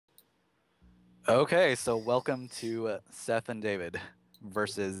Okay, so welcome to Seth and David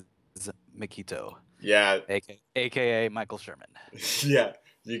versus Mikito, Yeah, aka Michael Sherman. yeah.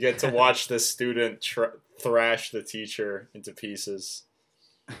 You get to watch the student thrash the teacher into pieces.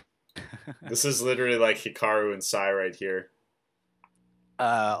 This is literally like Hikaru and Sai right here.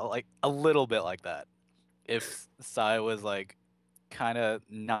 Like a little bit like that. If Sai was like kind of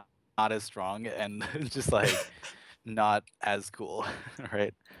not as strong and just like not as cool,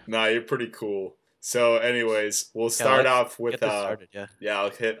 right? Nah, you're pretty cool. So, anyways, we'll Yeah, start let's off with get this started. Yeah. yeah,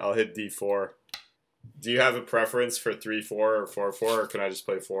 I'll hit D4. Do you have a preference for 3-4 or 4-4, or can I just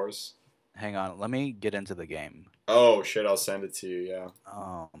play fours? Hang on, let me get into the game. Oh shit, I'll send it to you. Yeah,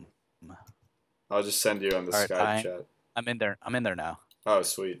 Um, I'll just send you on the all right, Skype chat. I'm in there. I'm in there now. Oh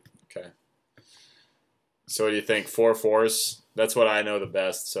sweet. Okay. So, what do you think? 4-4s? That's what I know the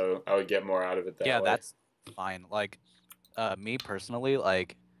best. So I would get more out of it that Yeah, way. that's fine. Like, me personally,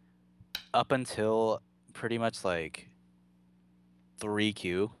 like up until pretty much like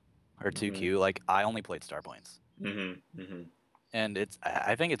 3Q or Mhm. 2Q, like I only played star points. Mhm. Mhm. And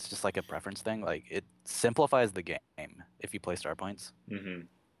I think it's just like a preference thing. Like it simplifies the game if you play star points. Mhm.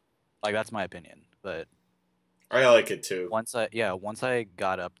 Like that's my opinion. But I like it too. once I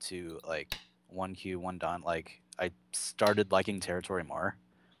got up to like 1Q, 1 done, like I started liking territory more.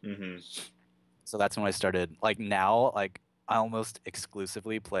 Mhm. So that's when I started like now, like I almost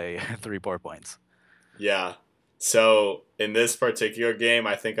exclusively play 3 4 points. Yeah. So in this particular game,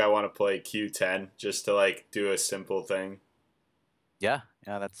 I think I want to play Q10 just to like do a simple thing. Yeah,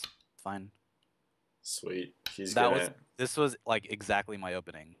 yeah, that's fine. Sweet. He's That was gonna, this was like exactly my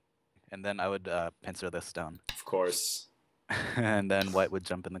opening, and then I would pincer this down, of course. and then white would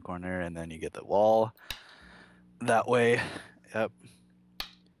jump in the corner, and then you get the wall that way. Yep,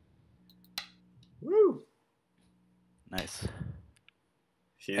 Woo. nice.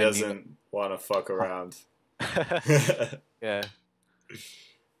 He And you, doesn't want to fuck around. yeah.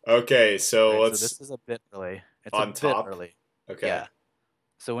 Okay, All so right, so this let's is a bit early. It's a on bit top. early. Okay. Yeah.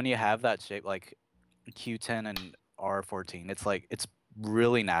 So when you have that shape like Q10 and R14, it's like it's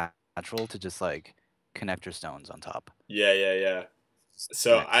really natural to just like connect your stones on top. Yeah, yeah, yeah. Just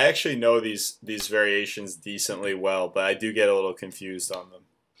So I connect. actually know these variations decently well, but I do get a little confused on them.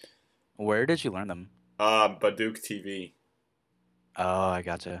 Where did you learn them? Baduk TV. Oh, I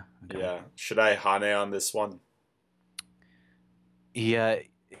gotcha. Okay. Yeah. Should I Hane on this one? Yeah,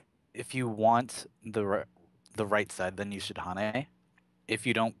 if you want the right side, then you should Hane. If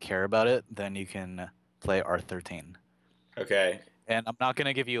you don't care about it, then you can play R13. Okay. And I'm not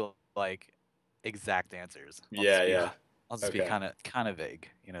gonna give you like exact answers. Yeah, yeah. I'll just be Okay. kind of vague,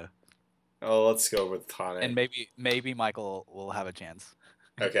 you know. Oh, let's go with And Hane. maybe Michael will have a chance.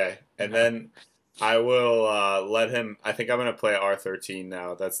 Okay. You And know. then I will let him. I think I'm going to play R13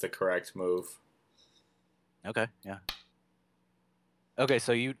 now. That's the correct move. Okay, yeah. Okay,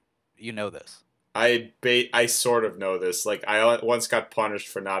 so you know this. I sort of know this. Like, I once got punished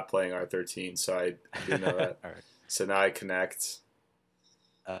for not playing R13, so I do know that. All right. So now I connect.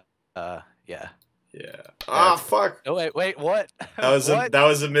 Uh, yeah. Yeah. Yeah, Ah, that's fine. fuck. Oh wait, what? That was a What? that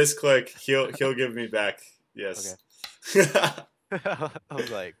was a misclick. He'll give me back. Okay. Yes. I was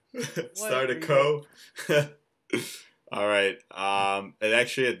like, what Start a are you doing? co. All right. And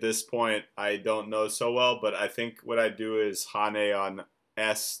actually, at this point, I don't know so well, but I think what I do is Hane on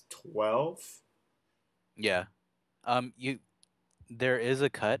S12. Yeah. You there is a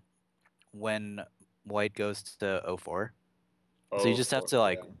cut when white goes to 04. So you Oh, just have four. to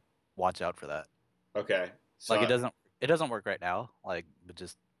like Yeah. watch out for that. Okay. Like So it doesn't work right now, like but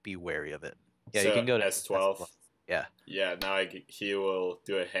just be wary of it. Yeah, you so can go to S12. S12. Yeah. Yeah. Now he will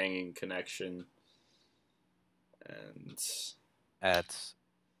do a hanging connection, and At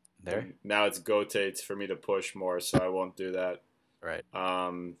there. and now it's Gotate for me to push more, so I won't do that. Right.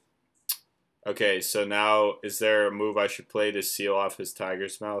 Um. Okay. So now, is there a move I should play to seal off his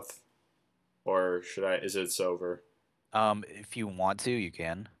tiger's mouth, or should I? Is it over? If you want to, you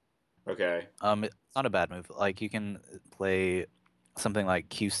can. Okay. It's not a bad move. Like you can play something like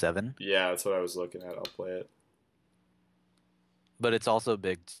Q7, Yeah, that's what I was looking at. I'll play it. but it's also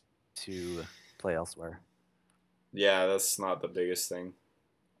big to play elsewhere. Yeah, that's not the biggest thing.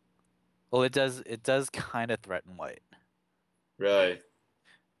 Well, it does kind of threaten white. Really.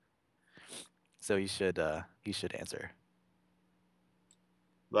 So he should answer.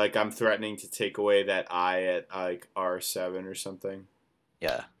 Like, I'm threatening to take away that I at like R7 or something.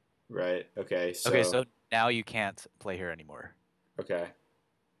 Yeah. Right. Okay. Okay, So so now you can't play here anymore. okay.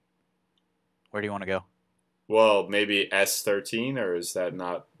 Where do you want to go? Well, maybe S13, or is that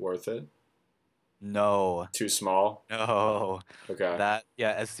not worth it? No, Too small? no. Okay. That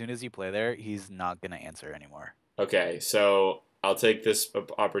yeah. As soon as you play there, he's not gonna answer anymore. Okay, so I'll take this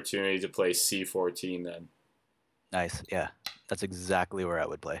opportunity to play C14 then. Nice. Yeah, that's exactly where I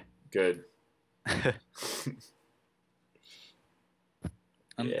would play. Good.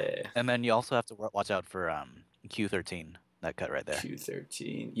 and Yeah. and then you also have to watch out for Q13. That cut right there.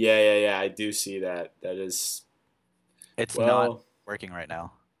 Q13. Yeah. I do see that. That is, It's not well, working right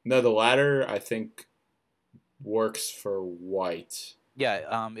now. no, the ladder I think works for white.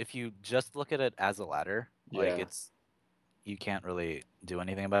 Yeah. If you just look at it as a ladder, like Yeah. you can't really do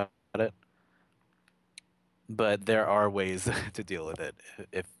anything about it. But there are ways to deal with it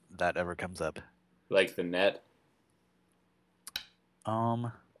if that ever comes up. Like the net.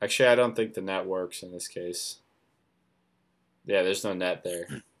 Um, Actually, I don't think the net works in this case. Yeah, there's no net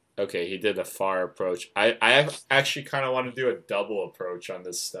there. Okay, he did a far approach. I actually kind of want to do a double approach on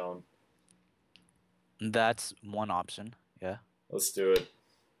this stone. that's one option. Yeah. Let's do it.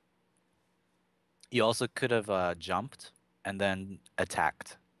 You also could have jumped and then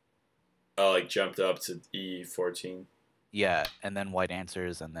attacked. Oh, like jumped up to E14. Yeah, and then white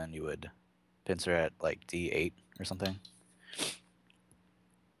answers, and then you would pincer at like D8 or something.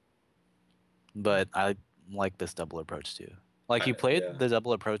 But I like this double approach too. Like you Yeah. played the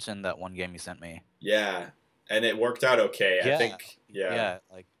double approach in that one game you sent me. Yeah, and it worked out okay. I Yeah, think. Yeah. yeah,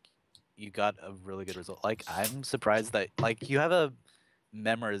 like you got a really good result. Like I'm surprised that like you have a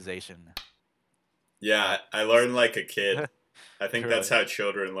memorization. Yeah, I learned like a kid. I think that's Really. how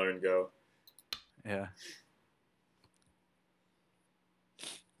children learn go. Yeah.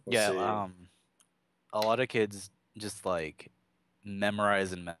 We'll Yeah, see. a lot of kids just like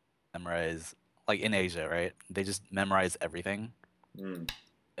memorize and memorize like in Asia, right? They just memorize everything Mm.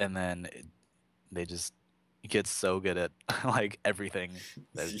 and then they just get so good at like everything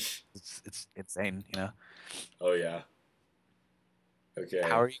that it's insane, you know? Oh yeah. How Okay.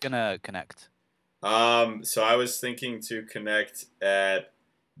 are you gonna connect? So I was thinking to connect at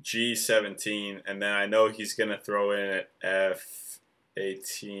G17, and then I know he's gonna throw in at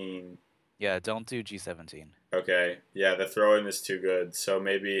F18. Yeah, don't do G17. Okay. Yeah, the throw in is too good. So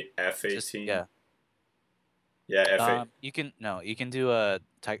maybe Just F18. yeah. Yeah, F8. You can no, you can do a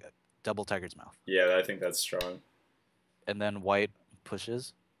double tiger's mouth, Yeah, I think that's strong. and then white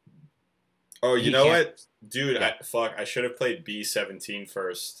pushes. Oh, you He know can't. what? Dude, Yeah. I should have played B17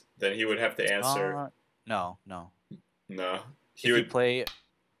 first. Then he would have to answer. Uh, no, no. No. He If you would. play,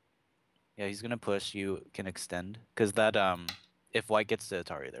 yeah, he's gonna push. You can extend because that if white gets to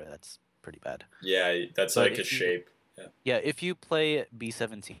Atari there, that's pretty bad. Yeah, that's But like a if you shape. Yeah. yeah, if you play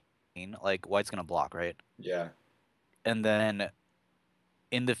B17, like white's gonna block, right? Yeah. And then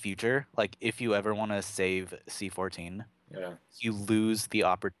in the future, like if you ever want to save C14, Yeah. you lose the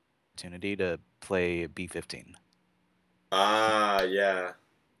opportunity to play B15. Ah, yeah.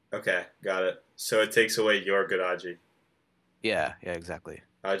 Okay, got it. So it takes away your good Aji. Yeah, yeah, exactly.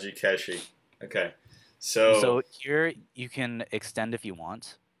 Aji Keshi. Okay. So, So here you can extend if you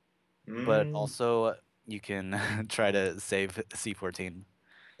want, but mm, also you can try to save C14,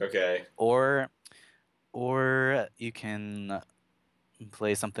 okay. or you can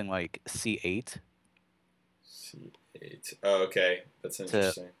play something like C8 C8. Oh, okay. That's to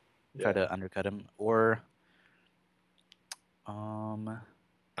interesting. try Yeah. to undercut him, or um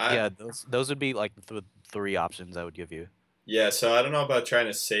I yeah, those would be like the three options I would give you. yeah, so I don't know about trying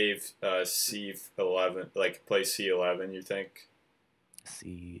to save C11, like play C11, you think?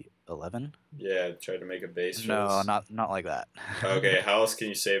 C11? Yeah, try to make a base for No, this. not like that. Okay, how else can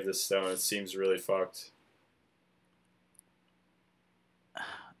you save this stone? It seems really fucked.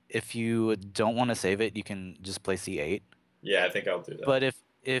 If you don't want to save it, you can just play C8. Yeah, I think I'll do that. But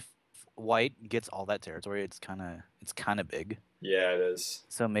if white gets all that territory, it's kind of big. Yeah, it is.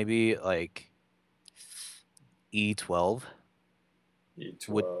 So maybe like E12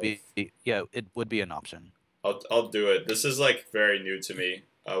 would E12. be yeah, it would be an option. I'll do it. This is like very new to me.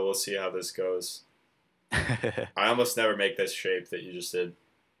 We'll see how this goes. I almost never make this shape that you just did.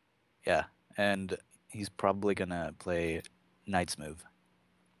 Yeah, and he's probably gonna play Knight's move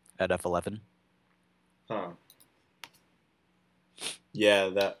at F11. Huh. Yeah,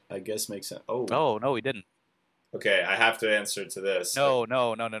 that I guess makes sense. Oh, Oh no, he didn't. okay. I have to answer to this. No,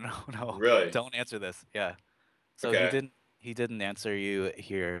 no, no, no, no, no. Really? Don't answer this. Yeah. So he Okay. didn't he didn't answer you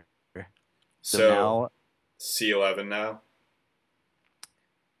here. So So now C11 now.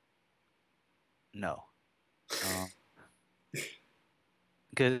 no.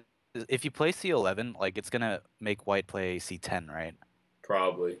 Because if you play C11, like it's gonna make white play C10, right?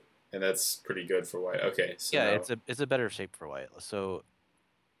 Probably, and that's pretty good for white. Okay, so Yeah, no. it's a better shape for white. So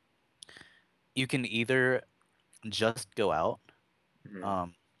you can either just go out. Mhm.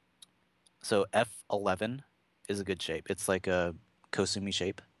 Um, so F11 is a good shape. It's like a Kosumi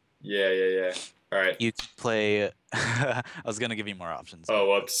shape. Yeah, yeah, yeah. All right. You can play. I was gonna give you more options, Oh,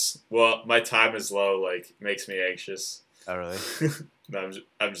 but whoops. Well, my time is low. Like, makes me anxious. oh really? No,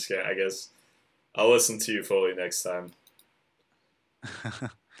 I'm just kidding. I guess I'll listen to you fully next time.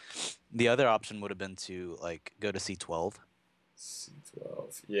 The other option would have been to like go to C12.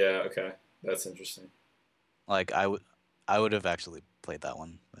 C12. Yeah. Okay. That's interesting. Like I would have actually played that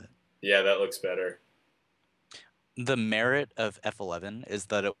one. But Yeah, that looks better. the merit of F11 is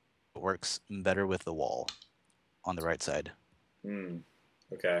that it works better with the wall on the right side. Hmm.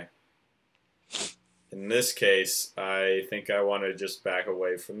 Okay. In this case, I think I want to just back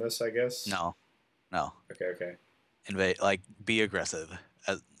away from this. I guess. No, no. Okay. Okay. Invade, like be aggressive,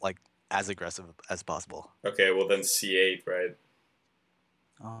 as aggressive as possible. Okay. Well, then C8, right?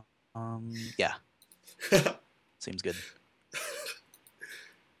 Uh, yeah, seems good.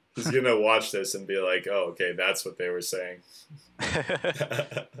 He's gonna watch this and be like, "Oh, okay, that's what they were saying."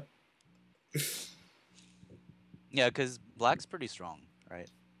 Yeah, because black's pretty strong, right?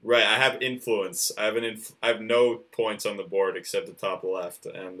 Right, I have influence. I have no points on the board except the top left,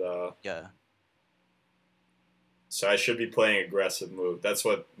 and Yeah. so I should be playing aggressive move. That's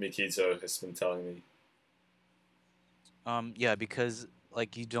what Mikito has been telling me. Yeah, because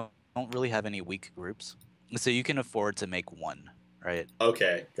like you don't really have any weak groups, so you can afford to make one, right?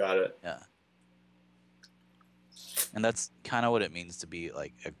 Okay, got it. Yeah, and that's kind of what it means to be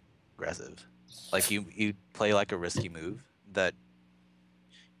like aggressive. Like you play like a risky move that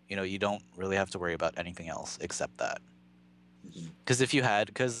you don't really have to worry about anything else except that. Mhm.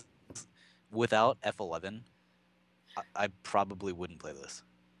 Because without F11, I probably wouldn't play this.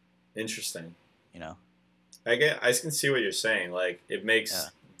 Interesting. You know? I can see what you're saying. Like it Yeah.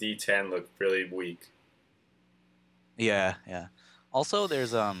 makes D10 look really weak. Yeah, yeah. Also,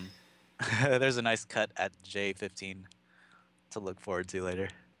 there's a nice cut at J15 to look forward to later.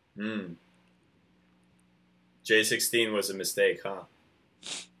 Hmm. J16 was a mistake, huh?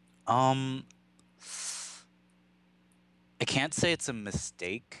 Um, I can't say it's a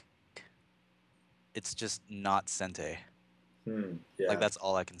mistake. It's just not Sente. Hmm. Like Yeah. that's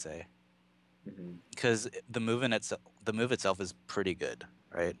all I can say. Hmm. Because the move itself is pretty good,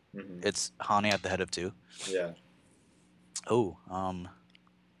 right? Hmm. It's Hani at the head of two. Yeah. Oh,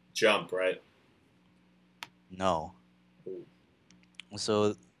 Jump, right? no. Ooh.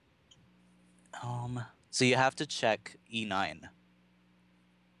 So, so you have to check E9,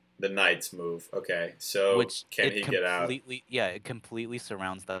 The knight's move. Okay, so which can he get out? it completely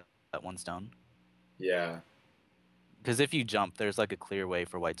surrounds that one stone. Yeah. Because if you jump, there's like a clear way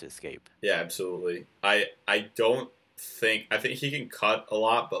for white to escape. Yeah, absolutely. I don't think I think he can cut a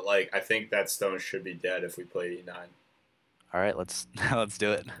lot, but like I think that stone should be dead if we play E9. All right, let's let's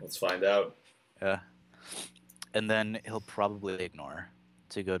do it. Let's find out. Yeah, and then he'll probably ignore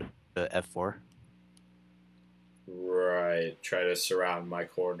to go to F4. Right. Try to surround my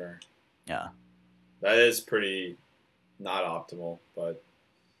corner. Yeah. That is pretty not optimal, but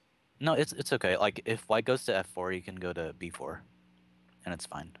No, it's okay. Like if white goes to F4, you can go to B4, and it's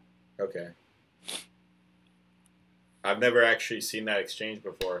fine. okay. I've never actually seen that exchange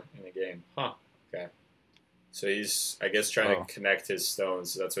before in a game. Huh. Okay. So he's I guess trying to Oh, connect his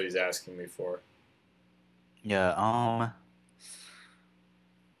stones. That's what he's asking me for. yeah.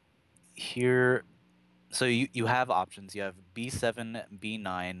 Here, so you have options. You have B7,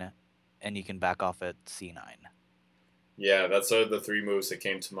 B9, and you can back off at C9. Yeah, that's the three moves that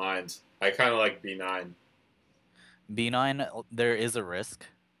came to mind. I kind of like B9 B9, there is a risk.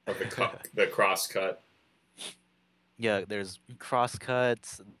 of the cross cut. Yeah, there's cross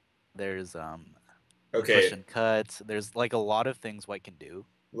cuts, there's push Okay, and cut. There's like a lot of things white can do.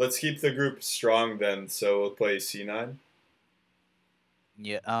 let's keep the group strong then. So we'll play C9.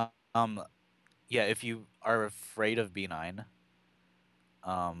 Yeah, yeah, if you are afraid of B9,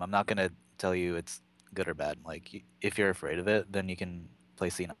 I'm not gonna tell you it's good or bad. Like if you're afraid of it, then you can play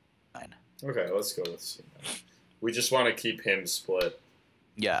C9. Okay, let's go with C9. We just want to keep him split.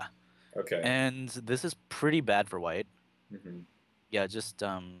 Yeah. Okay. And this is pretty bad for white. Hmm. Yeah, just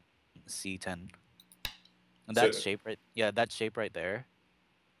C10. And So that shape right yeah, that shape right there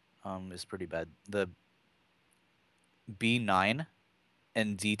is pretty bad. The B9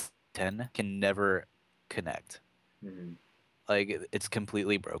 and D10 can never connect. hmm Like it's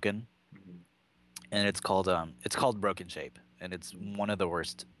completely broken, hmm and it's called broken shape, and it's one of the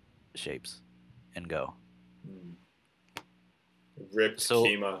worst shapes in Go. hmm ripped So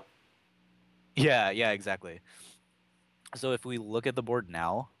Kima. yeah, yeah, exactly. So if we look at the board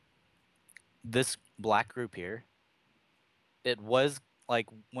now, this black group here, it was like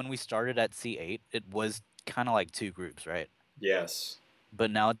when we started at C8, it was kind of like two groups, right? Yes.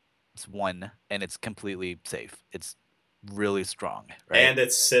 But now it's one and it's completely safe. It's really strong, right? And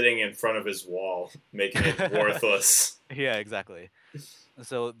it's sitting in front of his wall, making it worthless. Yeah, exactly.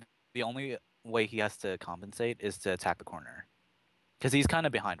 So the only way he has to compensate is to attack the corner because he's kind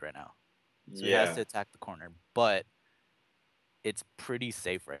of behind right now. So he has Yeah, to attack the corner, but it's pretty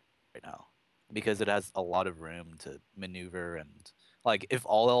safe right now because it has a lot of room to maneuver and like if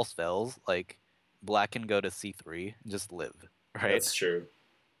all else fails, like black can go to C3 and just live, right? that's true.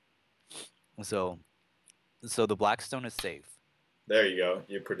 So so the black stone is safe. There you go.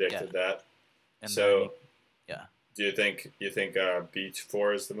 You Yeah. predicted that. And then you So, yeah. do you think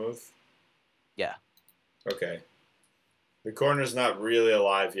B4 is the move? Yeah. Okay. The corner's not really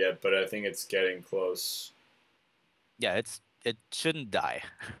alive yet, but I think it's getting close. Yeah, it shouldn't die,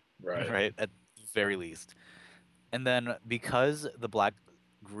 Right. right? At the very least. And then because the black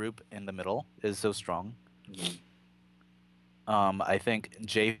group in the middle is so strong, Mhm. I think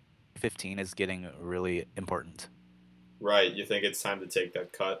J15 is getting really important. Right. You think it's time to take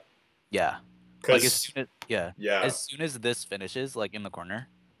that cut? Yeah. Like as Cause soon as yeah, yeah, as soon as this finishes, like in the corner,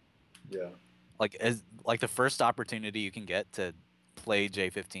 yeah. like as like the first opportunity you can get to play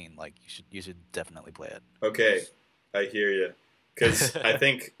J15, like you should definitely play Okay, I hear you. Because I it.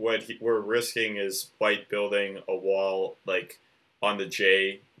 think what we're risking is white building a wall like on the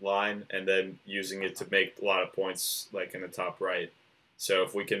J line and then using it to make a lot of points like in the top right. So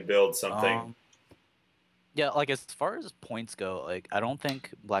if we can build something, um, yeah, like as far as points go, like I don't think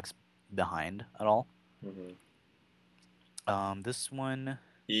black's behind at all. mhm. This one,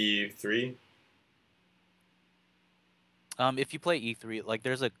 E3. if you play E3, like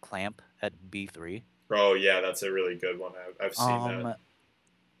there's a clamp at B3. Oh yeah, that's a really good one. I've seen that. Um,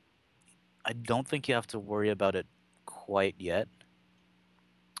 I don't think you have to worry about it quite yet.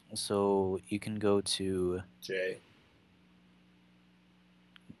 So you can go J.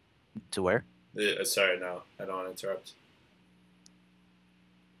 to where? Sorry, no, I don't want to interrupt.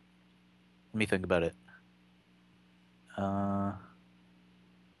 Let me think about it. Uh,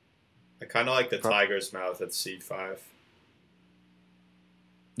 I kind of like the pro- tiger's mouth at C5.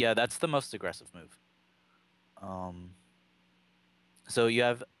 yeah, that's the most aggressive move. Um, so you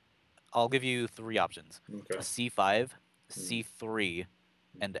have, I'll give you three options: Okay. C5, Mhm. C3,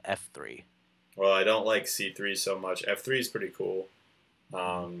 and F3. Well, I don't like C3 so much. F3 is pretty cool. Mhm.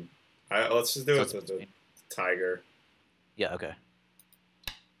 Um, let's just do So it it's with the between. tiger. Yeah, okay.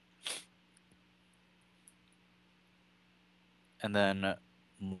 And then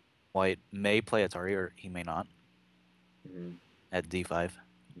white may play Atari or he may not Mm-hmm. at D5.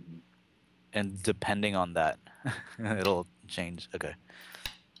 Mm-hmm. And depending on that, it'll change. Okay.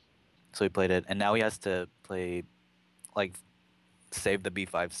 So he played it, and now he has to play like save the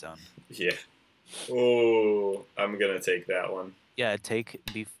B5 stone. Yeah. Oh, I'm gonna take that one. Yeah, take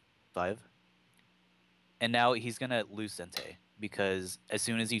B5, and now he's gonna lose Sente because as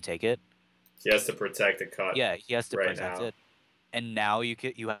soon as you take it, He has to protect the cut yeah, he has to right protect now. it, and now you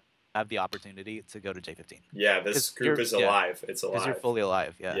have the opportunity to go to J15 Yeah, this because group is alive. It's you're alive. fully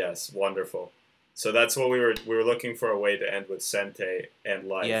alive. Yeah, Yes, wonderful. So that's what we were looking for, a way to end with Sente and yeah,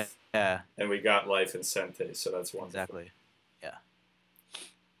 life, yeah, and we got life and Sente. So that's wonderful. exactly.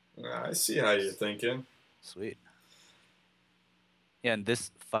 Yeah, I see how you're thinking. sweet. Yeah, and this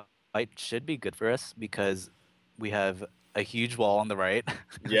fight should be good for us because we have a huge wall on the right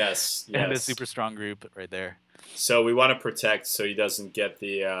Yes, and a yes. super strong group right there. So we want to protect so he doesn't get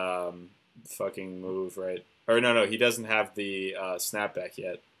the fucking move, right? Or no, he doesn't have the snapback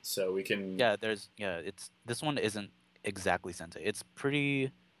yet. So we can. It's this one isn't exactly Sente. It's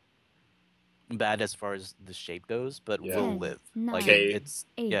pretty bad as far as the shape goes, but Yeah. will 10, live. Like 9, K. it's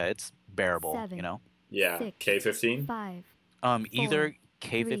yeah, 8, it's bearable, you 7, know. Yeah. 6, K15. 5, 4, Either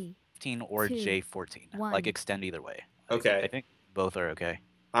 3, K15 or 2, J14. Like 1. extend either way. I Okay. think both are okay.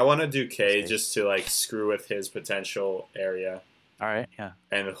 I want to do Just K case. just to like screw with his potential area, All right, yeah.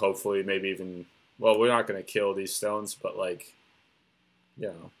 and hopefully maybe even. Well, we're not gonna kill these stones, but like, you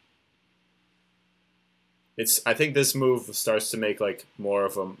know, it's. I think this move starts to make like more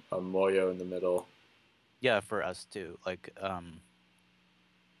of a moyo in the middle. Yeah, for us too. Like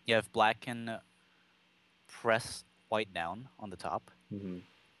yeah, if black can press white down on the top, Mm-hmm.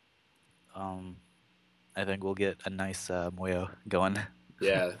 um I think we'll get a nice moyo going.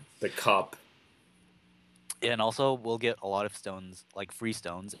 Yeah, the cup. And also we'll get a lot of stones, like free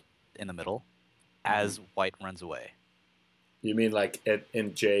stones in the middle Mm-hmm. as white runs away. You mean like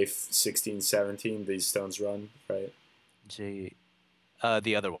in J16, 17, these stones run, right? J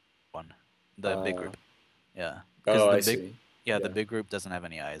the other one. The big group. Yeah, because Oh, I see. the Yeah. big group doesn't have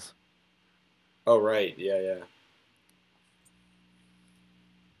any eyes. Oh, right. Yeah, yeah.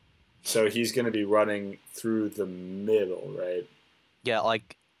 So he's going to be running through the middle, right? Yeah,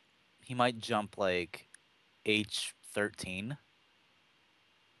 like he might jump like H13,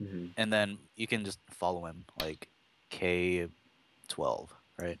 Hmm. and then you can just follow him like K12,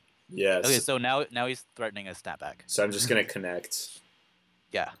 right? Okay, Yes. so now he's threatening a snapback. So I'm just going to connect.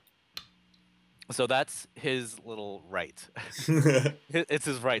 Yeah. So that's his little right. It's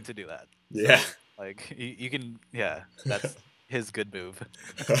his right to do that. Yeah. So like you can, yeah, that's his good move.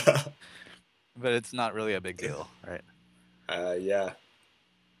 But it's not really a big deal, right? Yeah.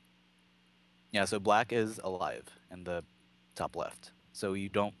 Yeah, so black is alive in the top left. So you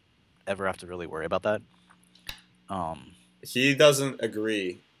don't ever have to really worry about that. Um He doesn't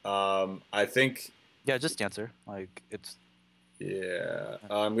agree. I think, yeah, just answer. Like it's yeah,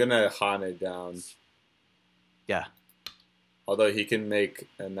 I'm going to Han it down. yeah, Although he can make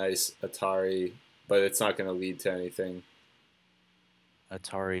a nice Atari, but it's not going to lead to anything.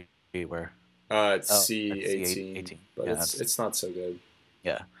 Atari where It's oh, that's C18, C18. but Yeah, it's that's it's not so good.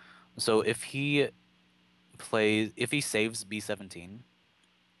 yeah. So if he saves B17,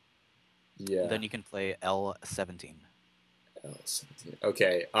 Yeah. then you can play L17. L17.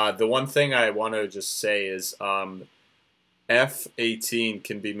 Okay. The one thing I want to just say is F18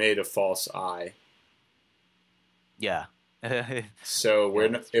 can be made a false eye. Yeah. So Yeah, we're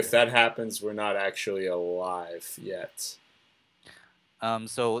that's if true. that happens, we're not actually alive yet.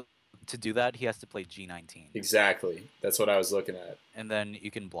 So to do that, he has to play G19, Exactly. That's what I was looking at. and then you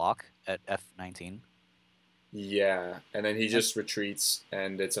can block at F19. Yeah. And then he And just retreats,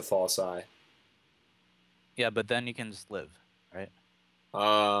 and it's a false eye. yeah, but then you can just live, right?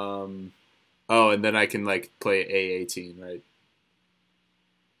 Um. Oh, and then I can like play A18, right?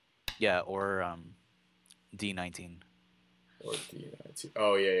 Yeah, or D19. Or D19.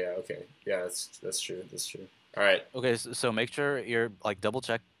 Oh yeah, yeah. Okay. Yeah, that's true. That's true. All right. Okay, so make sure you're like double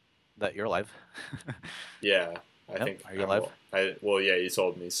check that you're alive. Yeah. I Yep, think are you I alive? will. I well, yeah. You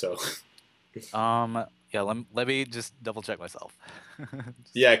told me so. Yeah, let me just double check myself. Just-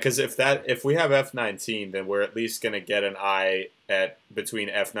 Yeah, because if we have F19, then we're at least gonna get an I at between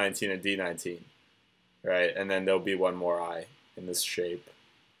F19 and D19, right? And then there'll be one more I in this shape.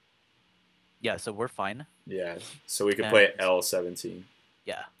 yeah, so we're fine. Yeah, so we could And play L17.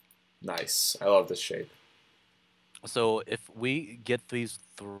 yeah, Nice. I love this shape. so if we get these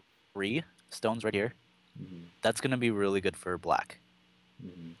three stones right here, Hmm. that's gonna be really good for black,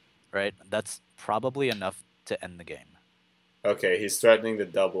 Hmm. right? That's probably enough to end the game. Okay, he's threatening the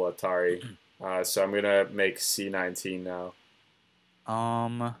double Atari, so I'm gonna make C19 now.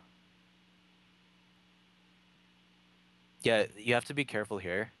 Um, yeah, you have to be careful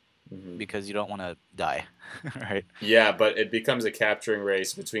here Hmm. because you don't want to die, right? Yeah, but it becomes a capturing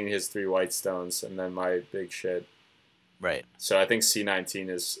race between his three white stones and then my big shit. Right. So I think C19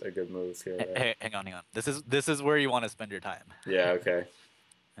 is a good move here, right? Hey, hang on. This is where you want to spend your time. Yeah, okay.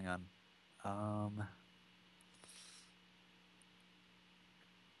 Hang on. Um,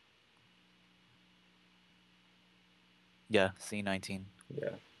 yeah, C19. Yeah.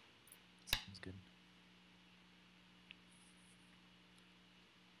 Sounds good.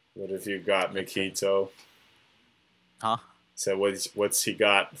 What if you got Yep. Okay. Makito? Huh? So what's he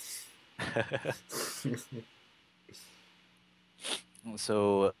got?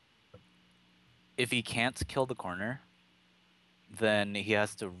 So if he can't kill the corner, then he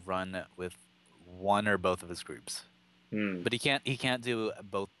has to run with one or both of his groups. Hmm. But he can't do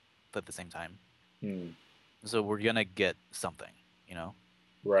both at the same time. Hmm. So we're gonna get something, you know?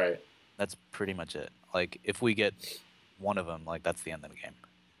 Right. That's pretty much it. Like if we get one of them, like that's the end of the game.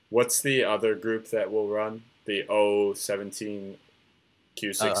 What's the other group that will run? The O17 Uh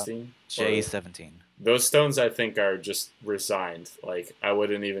Q16? Or J17. those stones I think are just resigned. Like I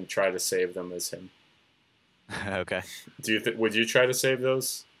wouldn't even try to save them as him. Okay. Would you try to save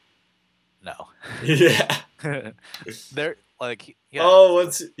those? No. Yeah. They're like yeah, Oh,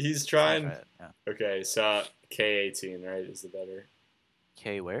 so he's let's not try trying. it. Yeah. Okay, so K18, right, is the better.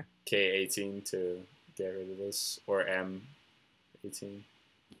 K where? K18 to get rid of this, or M18.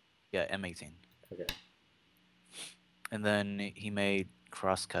 Yeah, M18. Okay. And then he made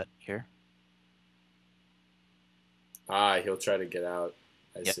crosscut here. Ah, he'll try to get out.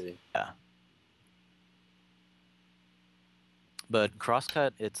 I Yeah. see. Yeah. But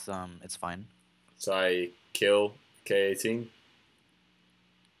crosscut it's fine. So I kill K18.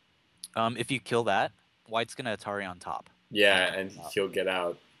 If you kill that, white's gonna Atari on top and Yeah, come and out. he'll get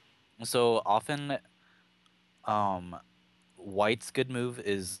out. So often white's good move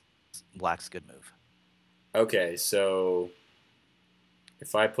is black's good move. Okay, so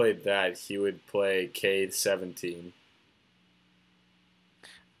if I played that, he would play K17.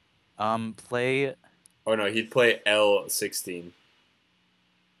 Play Oh no, he'd play L16.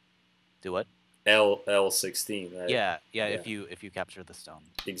 do what? L16, right? Yeah. Yeah, If you capture the stone.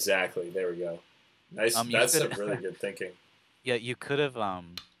 exactly. There we go. Nice. You That's could some really good thinking. yeah you could have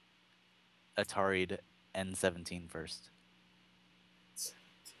Atari'd N17 first.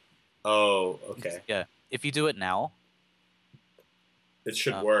 Oh, Because, okay. yeah, if you do it now, It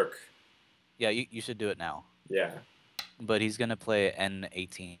should uh, work. yeah, you should do it now. Yeah. But he's gonna play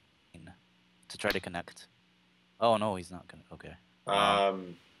N18 to try to connect. Oh no, he's not gonna. Okay.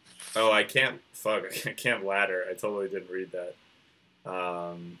 Um. Oh, I can't. Fuck. I can't ladder. I totally didn't read that.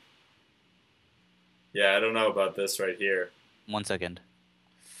 Um. Yeah, I don't know about this right here. 1 second.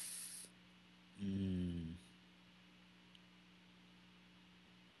 Mm.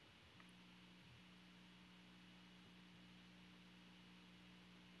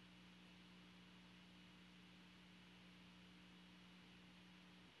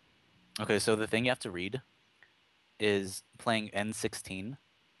 Okay, so the thing you have to read is playing N16.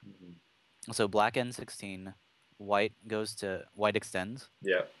 Mhm. So black N16, white extends,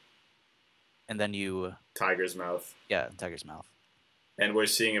 Yeah. and then you Tiger's mouth. tiger's mouth. And we're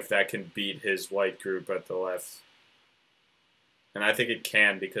seeing if that can beat his white group at the left. And I think it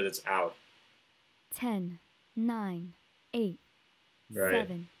can because it's out. 10, 9, 8, Right.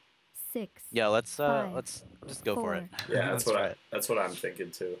 7, 6. Yeah, let's 5, just go for it. 4. Yeah, Let's try it. that's what I'm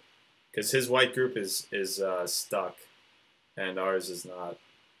thinking too. Because his white group is stuck, and ours is not.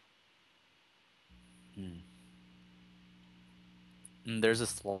 There's a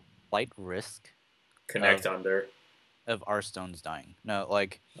slight risk Connect under. of our stones dying. No,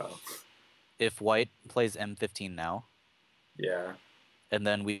 like Oh. if white plays M15 now, Yeah. and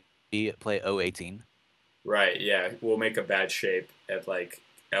then we play O18. Right. Yeah. We'll make a bad shape at like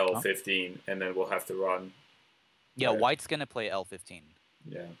L15, and then we'll have to run. Yeah, Right. white's gonna play L15,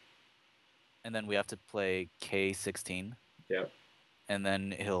 Yeah. and then we have to play K16. Yep. And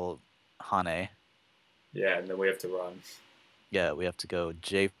then he'll Hane. Yeah, and then we have to run. Yeah, we have to go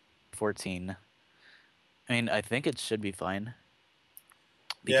J14. I mean, I think it should be fine.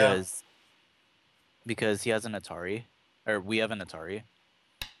 Because he has an Atari, or we have an Atari.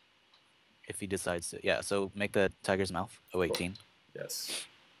 If he decides to, yeah. So make the tiger's mouth O18. Cool. Yes.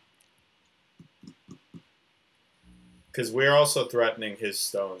 Because we're also threatening his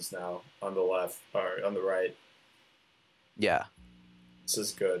stones now on the left or on the right. Yeah. This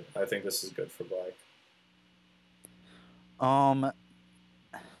is good. I think this is good for black.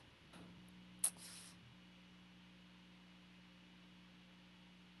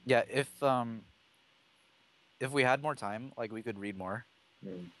 Yeah, if we had more time, like we could read more.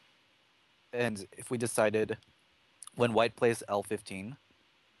 And if we decided when white plays L15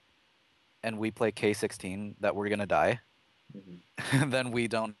 and we play K16 that we're gonna die, then we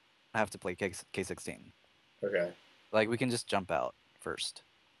don't have to play K16. Okay. Like we can just jump out first.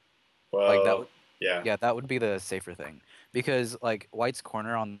 Well, Like that would, yeah, that would be the safer thing, because like white's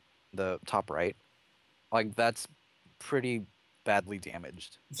corner on the top right, like that's pretty badly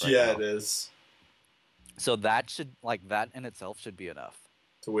damaged. Right yeah, now. it is. So that that in itself should be enough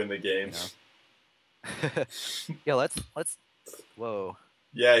to win the game. You know? Yeah, let's. Whoa.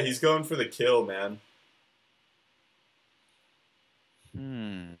 Yeah, he's going for the kill, man.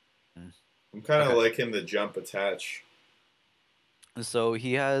 I'm kind of liking the jump attach. So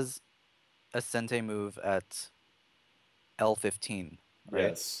he has a Sente move at L15, right?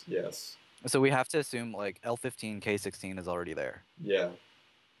 Yes, yes. So we have to assume like L15, K16 is already there. Yeah.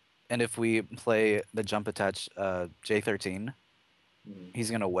 And if we play the jump attach J13, he's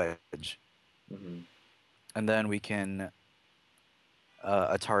going to wedge. And then we can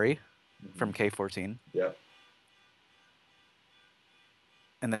Atari from K14. Yep.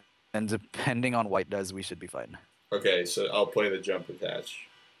 And then depending on white does, we should be fine. Okay, so I'll play the jump attach.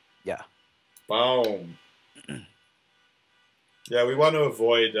 Yeah. Boom. Yeah, we want to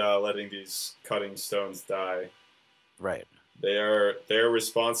avoid letting these cutting stones die. Right. They're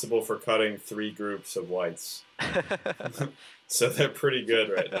responsible for cutting 3 groups of whites. So they're pretty good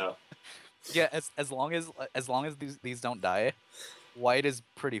right now. Yeah, as long as these don't die, white is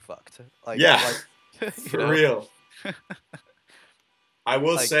pretty fucked. Like, yeah, like, for real. I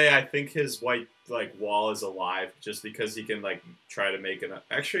will say I think his white wall is alive just because he can try to make an.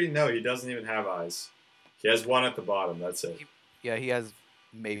 Actually, no, he doesn't even have eyes. He has one at the bottom. That's it. He has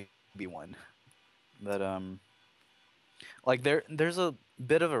maybe one. But there's a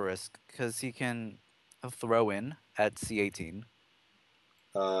bit of a risk because he can throw in at C18.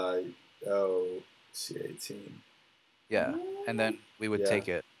 Uh, oh, C18. Yeah, and then we would Yeah, take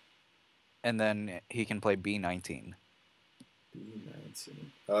it, and then he can play B19. B19.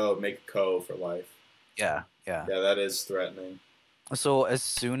 Oh, make a ko for life. Yeah, yeah. Yeah, that is threatening. So as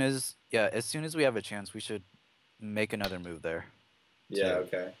soon as we have a chance, we should make another move there Yeah, to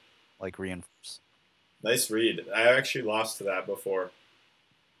okay. like reinforce. Nice read. I actually lost to that before.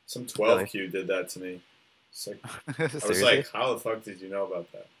 Some 12 Really? Q did that to me. It's like I was Seriously? like, how the fuck did you know about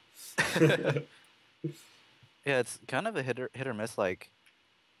that? Yeah, it's kind of a hit or miss. Like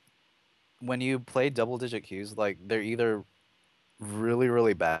when you play double digit Qs, like they're either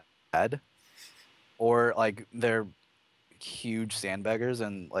really bad, or like they're huge sandbaggers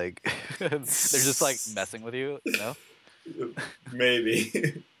and like they're just like messing with you, you know?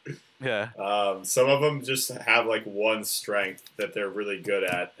 Maybe. Yeah. Some of them just have like one strength that they're really good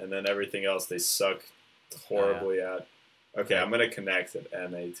at, and then everything else they suck horribly at. Okay, Right. I'm gonna connect at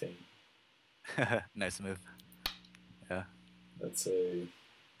M18. Nice move. Yeah. That's a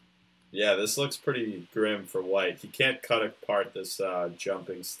yeah. This looks pretty grim for white. He can't cut apart this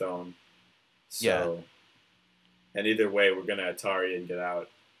jumping stone. So, and either way, we're gonna Atari and get out.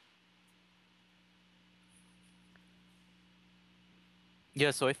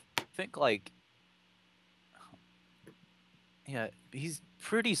 Yeah, so I think like yeah, he's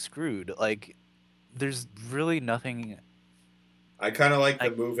pretty screwed. Like there's really nothing I kind of like the I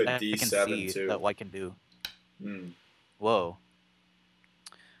move at I can D7 see too. that White can do. Hmm. Whoa.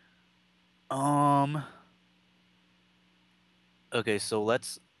 Um okay, so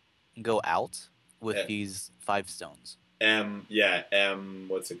let's go out with Eh, these 5 stones. M.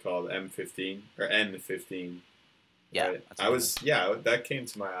 What's it called? M15 or N15. Yeah, Right. that's what it is. That came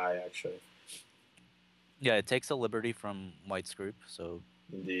to my eye actually. Yeah, it takes a liberty from White's group, so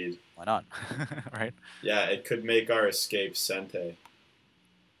Indeed. why not? Right? Yeah, it could make our escape Sente.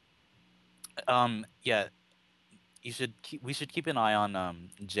 Yeah, we should keep an eye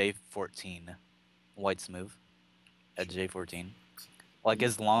on J14, White's move at J14. Like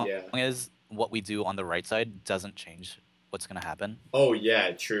as long Yeah. as what we do on the right side doesn't change what's gonna happen. Oh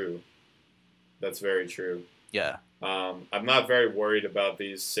yeah, true. That's very true. Yeah. I'm not very worried about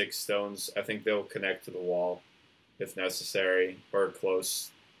these 6 stones. I think they'll connect to the wall if necessary or close.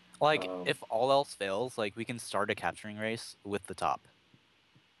 Like if all else fails, like we can start a capturing race with the top.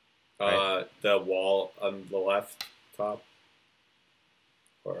 Right? The wall on the left top.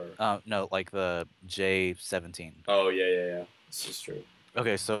 Or No, like the J17. oh yeah. This is true.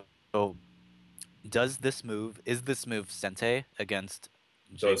 Okay, so is this move Sente against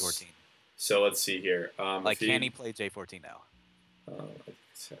Those. J14? So let's see here. Like can he play J14 now?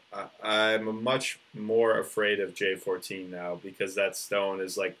 I'm much more afraid of J14 now because that stone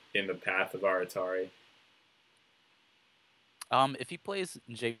is like in the path of our Atari. If he plays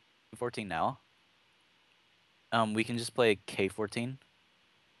J14 now, we can just play K14.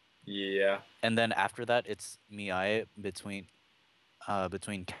 Yeah. And then after that, it's Miai between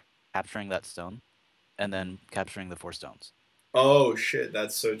capturing that stone and then capturing the 4 stones. Oh shit,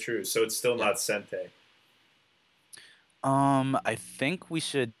 that's so true. So it's still not Sente. I think we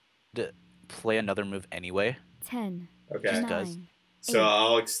should play another move anyway. 10. Okay. 9. So 8,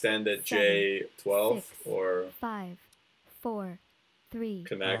 I'll extend at 7, J12 6, or 5, 4, 3,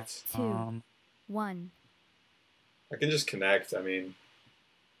 connect. 2, 1. I can just connect. I mean,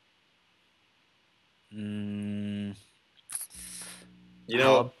 you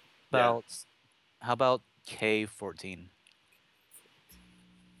know, how about K14?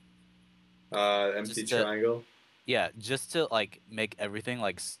 Empty triangle. Yeah, just to like make everything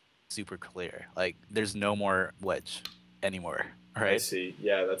like super clear. Like there's no more wedge anymore, right? I see.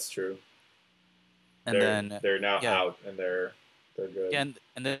 Yeah, that's true. And they're now out and they're good. Yeah,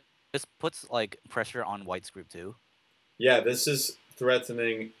 and then this puts like pressure on White's group too. Yeah, this is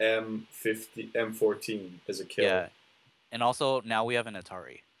threatening M14 as a kill. Yeah, and also now we have an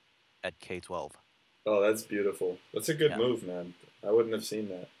Atari at K12. Oh, that's beautiful. That's a good move, man. I wouldn't have seen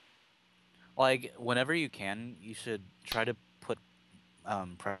that. Like whenever you can, you should try to put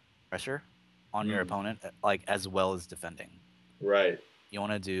pressure on your opponent, like as well as defending. Right. You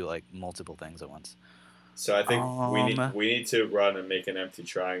want to do like multiple things at once. So I think we need to run and make an empty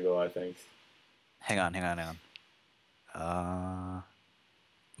triangle. I think. Hang on.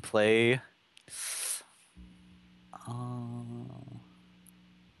 Play.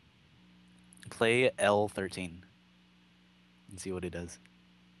 Play L13 and see what it does.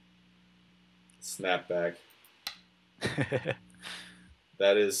 Snapback.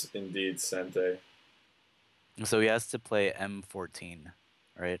 That is indeed Sente. So he has to play M14,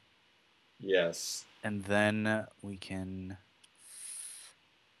 right? Yes. And then we can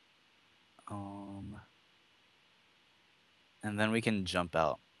Um, and then we can jump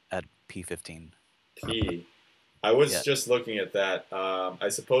out at P15. P. I was Yeah. just looking at that. I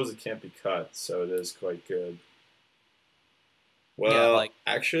suppose it can't be cut, so it is quite good. Yeah, Well, like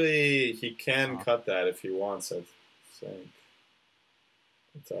actually, he can uh, cut that if he wants, I think.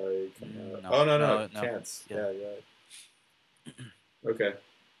 It's already come out. no, Oh, no, no, no, it no. can't. Yeah. Yeah, yeah. Okay.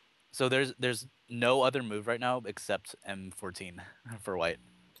 So there's no other move right now except M14 for white.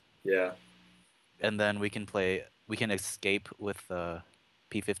 Yeah. And then we can escape with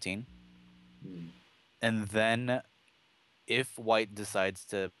P15. Hmm. And then if white decides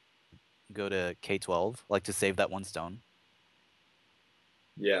to go to K12, like to save that one stone,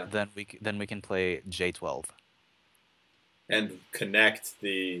 Yeah. then we can play J12. And connect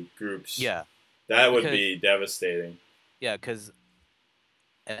the groups. Yeah, That would because be devastating. yeah, because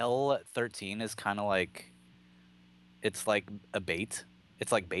L13 is kind of like it's like a bait.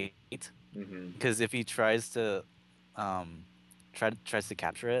 It's like bait Hmm. because if he um tries to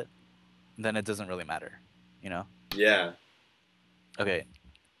capture it, then it doesn't really matter, you know? Yeah. Okay,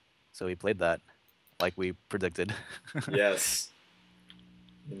 so we played that like we predicted. Yes.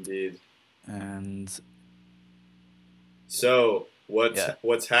 Indeed. And So yeah.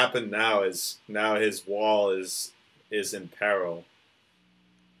 what's happened now is now his wall is in peril.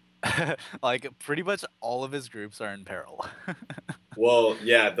 Like pretty much all of his groups are in peril. Well,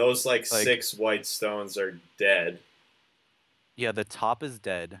 yeah, those like Like 6 white stones are dead. yeah, the top is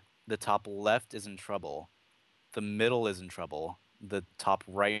dead. The top left is in trouble. The middle is in trouble. The top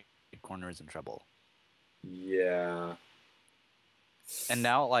right corner is in trouble. Yeah. And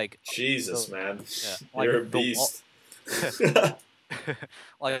now Jesus, the man. yeah, like You're a the wall beast.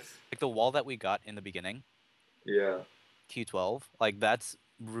 like the wall that we got in the beginning, Yeah. Q12, like that's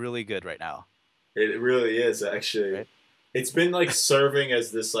really good right now, It really is actually. right? It's been like serving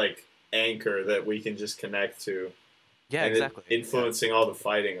as this like anchor that we can just connect to Yeah, and it exactly. Yeah. influencing all the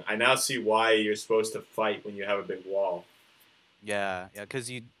fighting. I now see why you're supposed to fight when you have a big wall. Yeah, yeah, because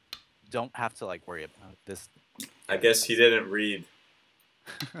you don't have to like worry about this. I Yeah, guess he that's didn't read,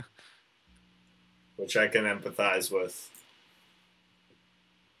 which I can empathize with.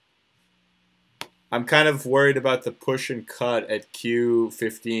 I'm kind of worried about the push and cut at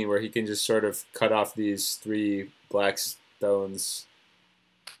Q15 where he can just sort of cut off these 3 black stones.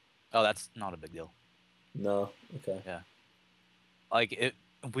 oh, that's not a big deal. No? Okay. Yeah, like it,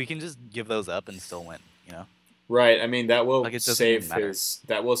 we can just give those up and still win. You know, Right. I mean like it doesn't even matter.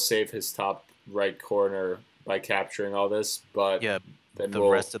 that will save his top right corner by capturing all this, but Yeah, then the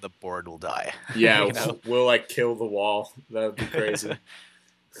rest of the board will die. yeah, You know. we'll like kill the wall. That would be crazy.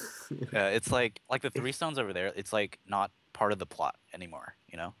 Yeah, it's like the 3 stones over there. It's like not part of the plot anymore.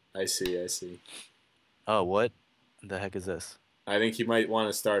 You know. I see, I see. Oh, what the heck is this? I think you might want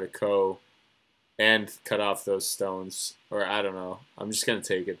to start a co and cut off those stones. Or I don't know. I'm just gonna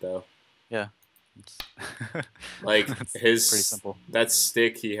take it though. Yeah. It's Like it's pretty his simple. that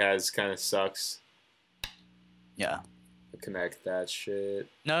stick he has kind of sucks. Yeah. Connect that shit.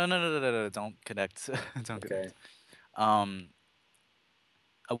 No. Don't connect. Don't Okay. connect.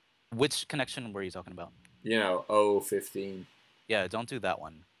 Uh, which connection were you talking about? You know, O15. Yeah, don't do that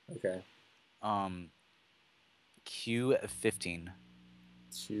one. Okay. Um, Q15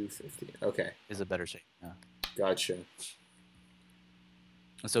 Q15. Okay. is a better shape. Yeah. Gotcha.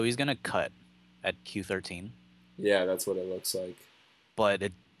 So he's gonna cut at Q13, Yeah, that's what it looks like. but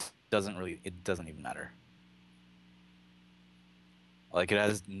it doesn't even matter. Like it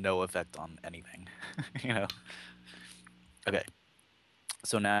has no effect on anything. You know. Okay.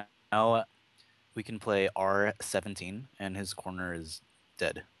 So now we can play R17 and his corner is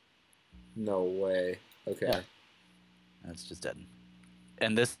dead. No way. Okay. Yeah. It's just dead.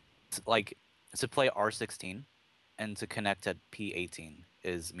 And this like to play R16 and to connect at P18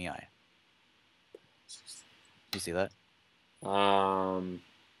 is Miai. You see that? Um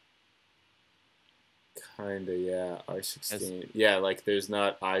kinda, yeah. R16. Yeah, like there's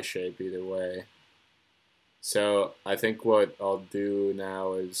not eye shape either way. So I think what I'll do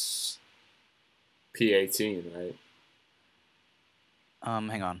now is P18, right?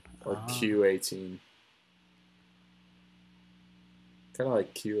 Hang on. Or Q18. Kind of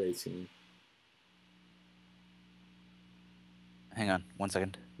like Q18. Hang on, 1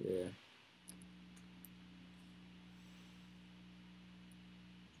 second. Yeah.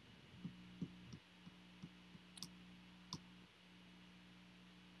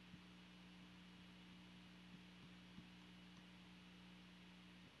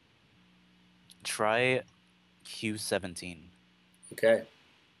 Try Q17. Okay.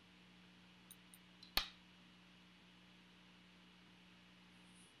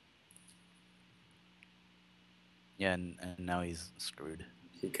 Yeah, and now he's screwed.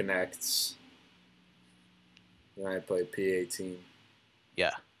 He connects. Then I play P18.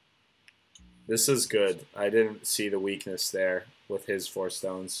 Yeah. This is good. I didn't see the weakness there with his 4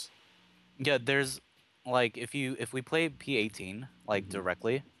 stones. Yeah, there's like if we play P18 like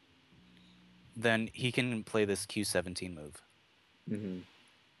directly, then he can play this Q17 move. Mm-hmm.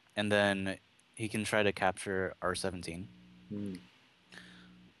 And then he can try to capture R17. Mm.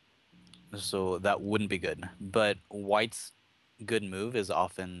 So that wouldn't be good. But white's good move is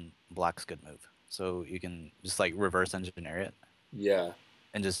often black's good move. So you can just like reverse engineer it Yeah.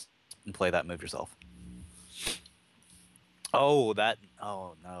 and just play that move yourself. Oh, that.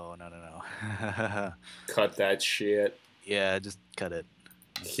 Oh, no. Cut that shit. Yeah, just cut it.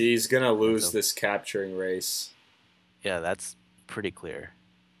 He's gonna lose so- this capturing race. Yeah, that's pretty clear.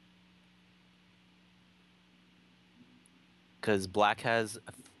 Because black has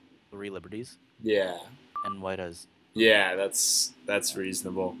 3 liberties Yeah. and white has. Yeah, that's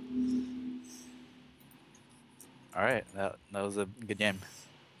reasonable. All right, that was a good game.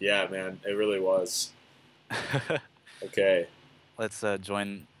 Yeah, man, it really was. Okay. Let's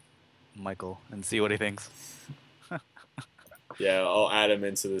join Michael and see what he thinks. Yeah, I'll add him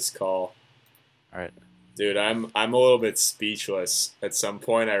into this call. All right. Dude, I'm a little bit speechless. At some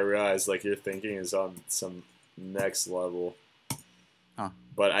point I realized like your thinking is on some next level. Huh.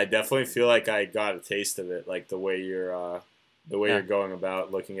 But I definitely feel like I got a taste of it, like the way you're you're going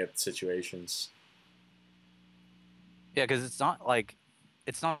about looking at situations. Yeah, because it's not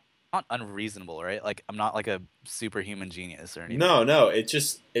unreasonable, right? Like I'm not like a superhuman genius or anything. No,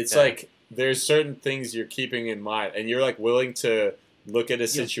 it's like there's certain things you're keeping in mind, and you're like willing to look at a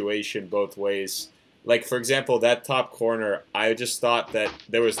situation both ways. Like for example, that top corner, I just thought that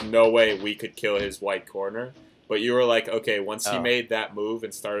there was no way we could kill his white corner, but you were like, okay, once he made that move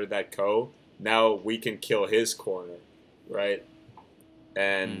and started that now we can kill his corner, right?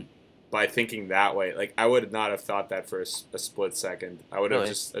 And by thinking that way, like I would not have thought that for a split second. I would have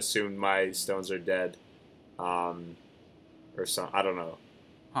just assumed my stones are dead, or some. I don't know.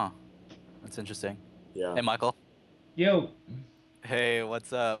 Huh? That's interesting. Yeah. Hey, Michael. Yo. Hey,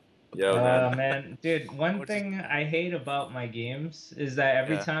 what's up? Yo, man, dude. One thing I hate about my games is that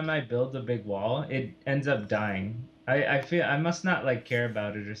every time I build a big wall, it ends up dying. I feel I must not like care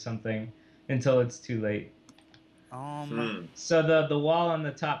about it or something until it's too late. So the wall on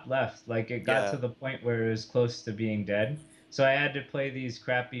the top left, like it got to the point where it was close to being dead. So I had to play these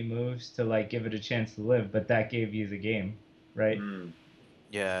crappy moves to like give it a chance to live, but that gave you the game, right?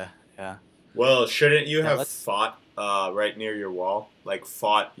 Yeah. Well, shouldn't you have fought right near your wall? Like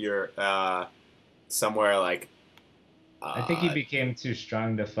fought your somewhere like. I think he became too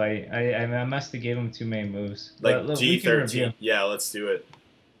strong to fight. I must have gave him too many moves. Like G13. Yeah, let's do it.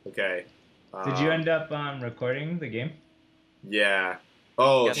 Okay. Did you end up recording the game? Yeah.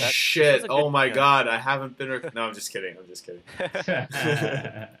 Oh shit! Oh my god! I haven't been. No, I'm just kidding.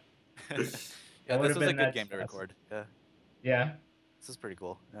 Yeah, this was a good game to record. Yeah. Yeah. This is pretty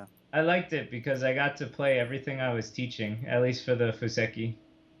cool. Yeah. I liked it because I got to play everything I was teaching, at least for the Fuseki.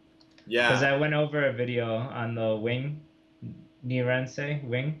 Yeah. Because I went over a video on the wing, Niranse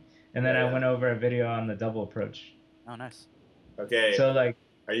wing, and then I went over a video on the double approach. Oh, nice. Okay. So like.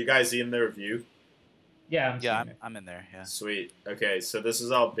 Are you guys in the review? Yeah, I'm in there. Yeah. Sweet. Okay, so this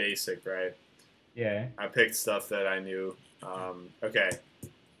is all basic, right? Yeah. I picked stuff that I knew. Okay.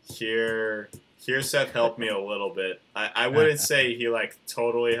 Here Seth helped me a little bit. I wouldn't say he like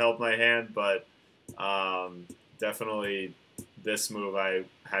totally helped my hand, but definitely this move I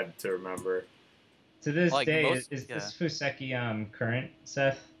had to remember. To this day, is this Fuseki current,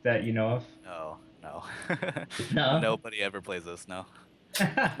 Seth, that you know of? No. No. Nobody ever plays this. No.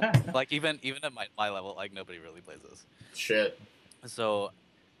 Like even at my level, like nobody really plays this. Shit. So,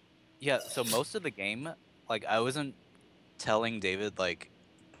 so most of the game, like I wasn't telling David like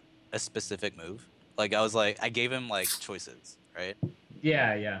a specific move. Like I gave him like choices, right?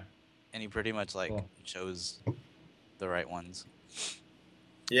 Yeah. And he pretty much like chose the right ones.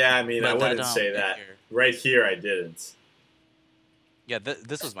 Yeah, I mean, I wouldn't say that. Right here, I didn't. Yeah,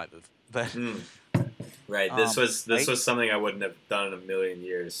 this was my move, but. Right. This was something I wouldn't have done in a million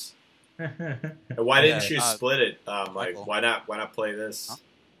years. Why didn't you split it? Like why not play this?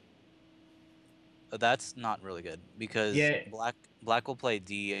 Huh? That's not really good because black will play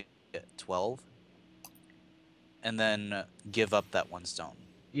D12 and then give up that one stone.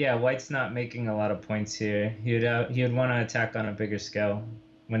 Yeah, white's not making a lot of points here. He'd want to attack on a bigger scale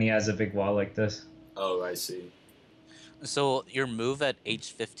when he has a big wall like this. Oh, I see. So your move at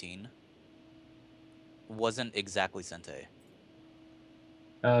H15 wasn't exactly Sente.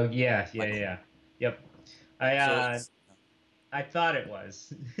 Oh, yeah. Yep. I So uh it's I thought it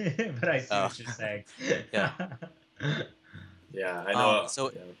was, but I see oh what you're saying. yeah. Yeah, I know.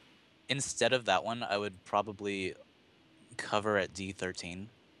 So Yeah. instead of that one, I would probably cover at D13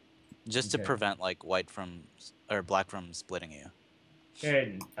 just to Okay. prevent like white from or black from splitting you.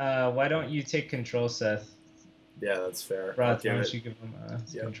 Here, why don't you take control, Seth? Yeah, that's fair. I'll Roth, why give don't it. you give him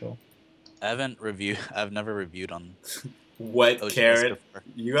Yep. control? I've never reviewed on Wet OGS Carrot. before.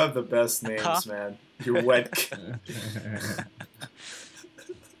 You have the best names, man. You're Wet.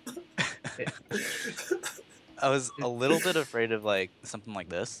 I was a little bit afraid of like something like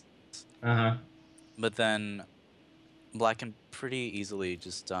this, Uh-huh. but then black can pretty easily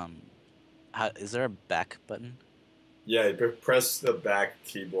just is there a back button? Yeah, you press the back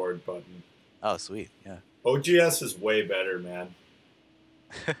keyboard button. Oh, sweet. Yeah. OGS is way better, man.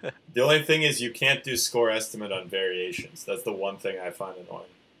 The only thing is you can't do score estimate on variations. That's the one thing I find annoying.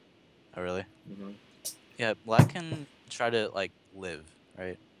 Oh, really? Mm-hmm. Yeah, black can try to like live,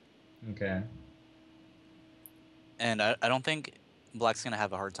 right? Okay. And I don't think black's gonna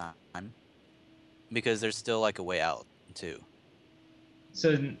have a hard time because there's still like a way out too. So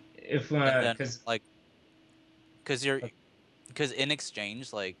if And then because like because in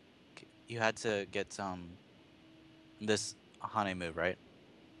exchange like you had to get this Hane move, right?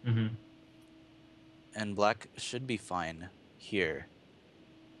 mm-hmm, And black should be fine here.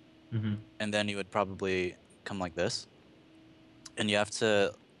 mm-hmm. And then you would probably come like this. And you have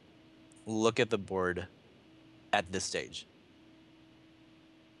to look at the board at this stage.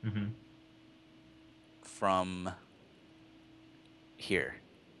 Mm-hmm. From here.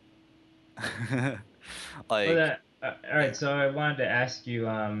 Well, Like all right, so I wanted to ask you,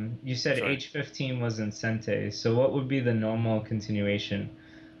 you said sure. H15 wasn't Sente, so what would be the normal continuation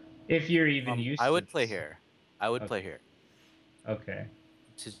if you're even used I to would play this? here. I would Okay. play here. Okay.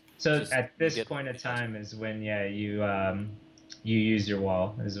 To So just at this get point of the edge. time is when, yeah, you use your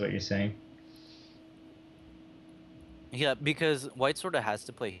wall, is what you're saying. Yeah, because white sort of has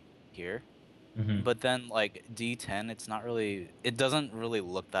to play here. Mm-hmm. But then like D10, it doesn't really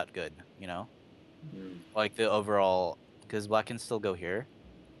look that good, you know? Mm. Like the overall because black can still go here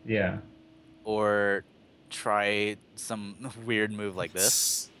Yeah. or try some weird move like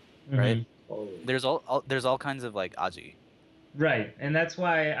this, right? Mm-hmm. Holy. There's all kinds of like aji. Right, and that's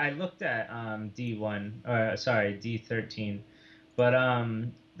why I looked at D1 or sorry, D13. But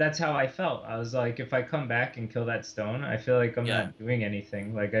that's how I felt. I was like if I come back and kill that stone, I feel like I'm Yeah. not doing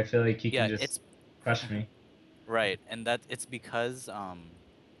anything. Like I feel like he can Yeah, just it's crush me. right, and that it's because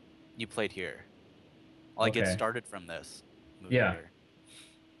you played here. Like it Okay. started from this moving Yeah. here.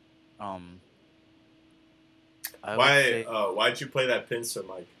 I would say Why'd you play that pincer,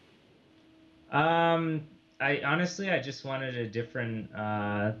 Mike? Um I honestly I just wanted a different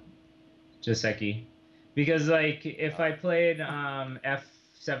Joseki. Because like if I played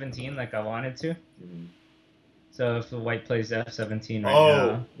F17 like I wanted to, Mm. so if the white plays F17 right Oh,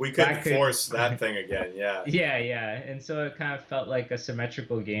 now, we could black force that thing again. Yeah. Yeah, yeah. And so it kind of felt like a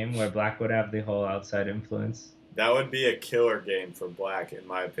symmetrical game where black would have the whole outside influence. That would be a killer game for black, in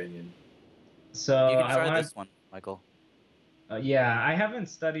my opinion. So you can I try want, this one, Michael. yeah, I haven't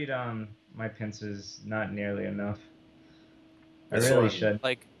studied my pincers not nearly enough. I This really one, should.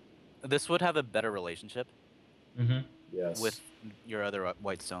 Like this would have a better relationship Mm-hmm. yes. with your other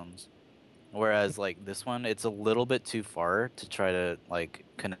white stones. Whereas like this one, it's a little bit too far to try to like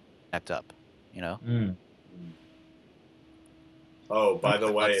connect up, you know? Mm. Oh, by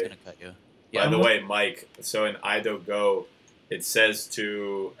the Black's way, gonna cut you. Yeah. Mike. So in Ido Go, it says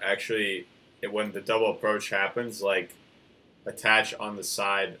to actually, when the double approach happens, like attach on the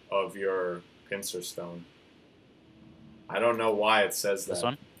side of your pincer stone. I don't know why it says that. This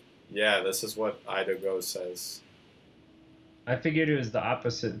one? Yeah, this is what Ido Go says. I figured it was the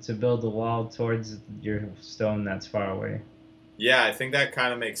opposite to build a wall towards your stone that's far away. Yeah, I think that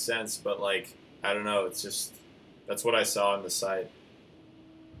kind of makes sense, but like, I don't know. It's just that's what I saw on the site.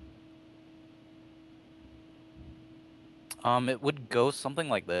 It would go something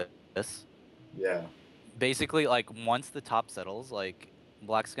like this. Yeah. Basically, like once the top settles, like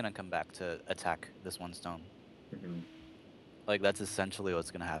black's gonna come back to attack this one stone. Mm-hmm. Like that's essentially what's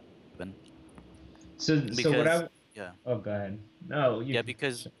gonna happen. So what I yeah. Oh, go ahead. No, you Yeah,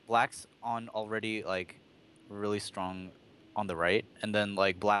 because black's on already like really strong on the right, and then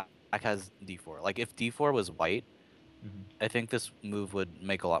like black has D4. Like if D4 was white, I think this move would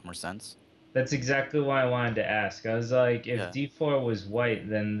make a lot more sense. That's exactly why I wanted to ask. I was like, if Yeah. D4 was white,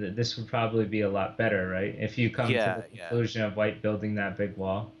 then this would probably be a lot better, right? If you come to the conclusion of white building that big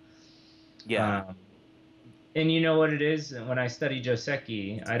wall. Yeah. And you know what it is? When I study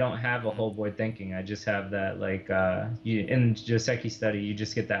Joseki, I don't have a Mhm. whole board thinking. I just have that like you in Joseki study, you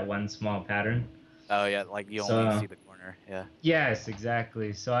just get that one small pattern. Oh yeah, like you only So see the corner. Yeah. yes,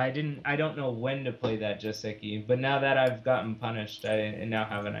 exactly. So I don't know when to play that Joseki, but now that I've gotten punished, I now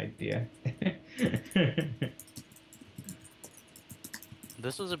have an idea.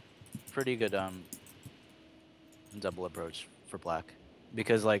 This was a pretty good double approach for black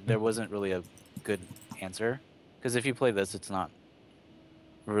because like there wasn't really a good answer. Because if you play this, it's not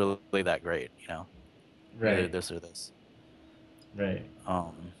really that great, you know. Either Right, this or this. right.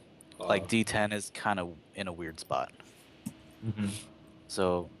 Um, Uh, like D10 is kind of in a weird spot. Hmm.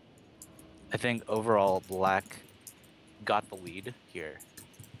 So I think overall black got the lead here,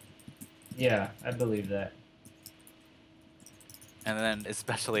 Yeah, I believe that. and then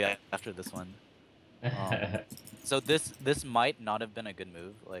especially after this one. Um, so this might not have been a good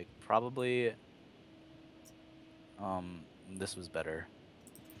move. Like probably this was better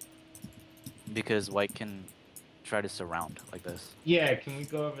because white can try to surround like this. Yeah, can we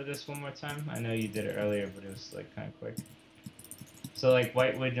go over this one more time? I know you did it earlier, but it was like kind of quick. So like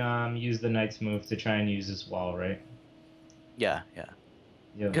White would use the knight's move to try and use this wall, right? Yeah, yeah.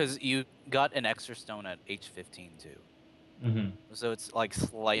 Yep. Because you got an extra stone at H15 too. Hmm. So it's like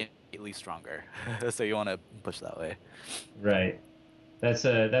slightly stronger. So you want to push that way. Right. That's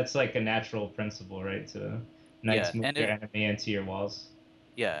like a natural principle, right? To Yeah, knights move and your if enemy into your walls.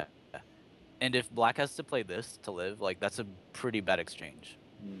 yeah, and if black has to play this to live, like that's a pretty bad exchange,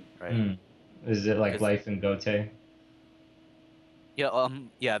 mm, right? Hmm. Is it like Because life and Gote? yeah,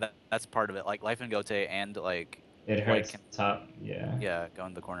 yeah, that's part of it. Like life and Gote and like It white hurts can the top. Yeah. yeah go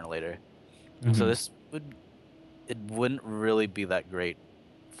in the corner later. So Hmm. this would it wouldn't really be that great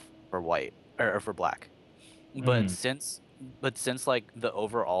for white or for black. But Hmm. since like the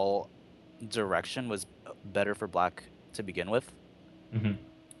overall direction was better for black to begin with, Hmm.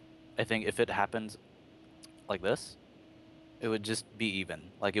 I think if it happened like this, it would just be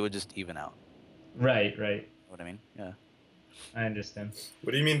even. Like it would just even out. Right, right. Know what I mean? Yeah. I understand.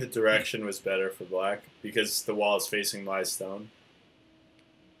 what do you mean the direction was better for black? Because the wall is facing my stone.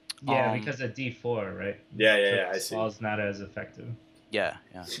 Yeah, Um. because of D4, right? Yeah, yeah, So yeah. I this see. wall's not as effective. Yeah.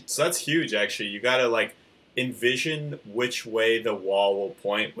 Yeah. So that's huge, actually. You gotta like envision which way the wall will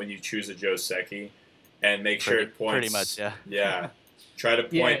point when you choose a Joseki, and make sure it Pretty much. points. Yeah. Yeah, try to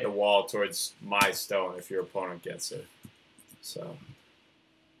point Yeah. the wall towards my stone if your opponent gets it. So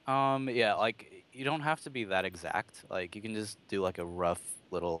Yeah. Like you don't have to be that exact. Like you can just do like a rough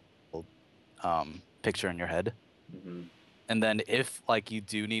little picture in your head. mhm. And then if like you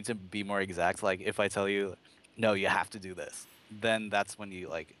do need to be more exact, like if I tell you, no, you have to do this, then that's when you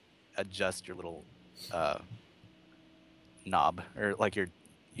like adjust your little uh knob or like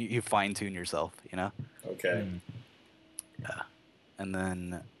you fine tune yourself, you know? Okay. Hmm. Yeah. And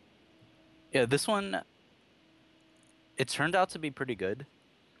then yeah, this one it turned out to be pretty good.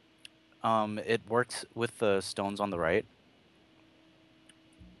 It worked with the stones on the right.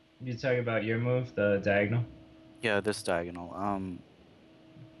 You talk about your move, the diagonal. Yeah, this diagonal.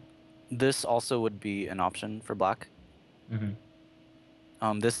 This also would be an option for black.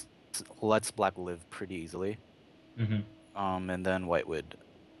 Hmm. This lets black live pretty easily. Hmm. And then white would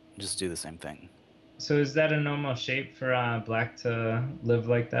just do the same thing. So is that a normal shape for black to live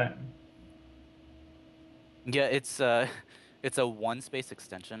like that? Yeah, it's it's a one space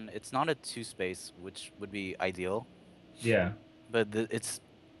extension. It's not a two space, which would be ideal, Yeah. but it's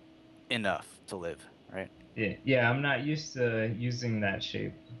enough to live, right? Yeah. Yeah, I'm not used to using that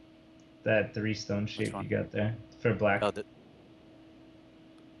shape, that three stone Which shape you one? got there for black. Oh,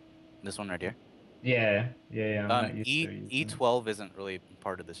 this one right here. Yeah. Yeah, yeah, I'm not used to using E12 isn't really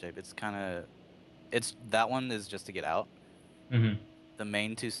part of the shape. It's kind of it's that one is just to get out. it. Hmm. The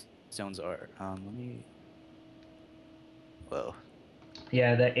main two stones are let me whoa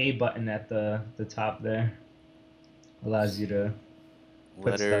Yeah, the A button at the top there allows you to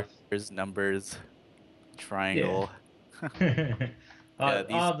put stuff. letters, numbers, Yeah. triangle. Yeah,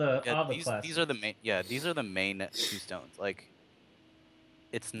 all the all the these are the classics. main these are the main two stones. Like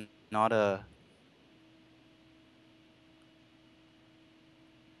it's not a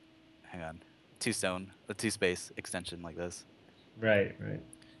hang on two stone a two space extension like this, Right, right.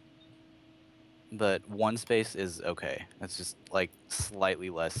 but one space is okay. It's just like slightly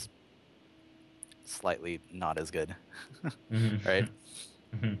not as good, Hmm. right?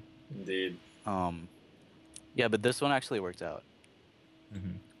 Hmm. Indeed. Um, yeah, but this one actually worked out. Hmm.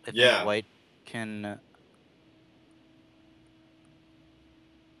 I think Yeah. white can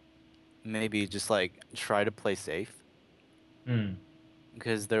maybe just like try to play safe Mm.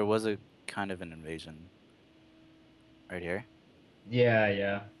 because there was a kind of an invasion. right here. Yeah,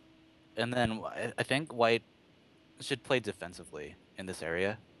 yeah. And then I think white should play defensively in this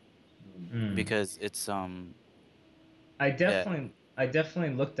area Mm. because it's yeah. I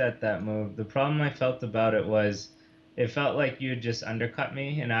definitely looked at that move. The problem I felt about it was it felt like you just undercut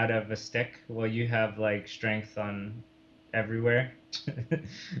me and I'd have a stick while you have like strength on everywhere.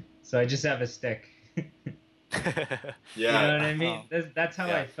 So I just have a stick. You know Yeah. what I mean? That's how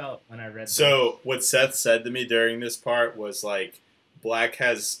Yeah. I felt when I read So this. what Seth said to me during this part was like, Black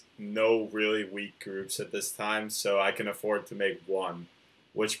has no really weak groups at this time, so I can afford to make one.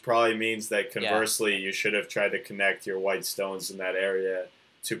 Which probably means that Yeah. conversely, you should have tried to connect your white stones in that area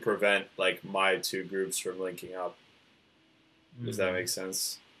to prevent like my two groups from linking up. Does that Mm, make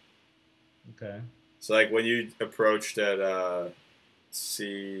sense? okay. So like when you approached at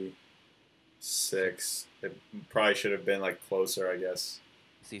C6, it probably should have been like closer, I guess.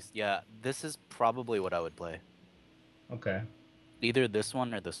 See, yeah, this is probably what I would play. Okay. Either this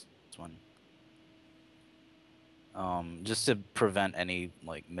one or this one. Just to prevent any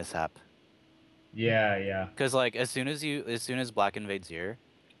like mishap. Yeah, yeah. Because like as soon as black invades here,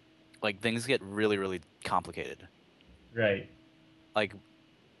 like things get really, really complicated. Right. Like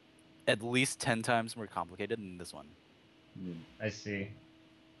at least 10 times more complicated than this one. I see.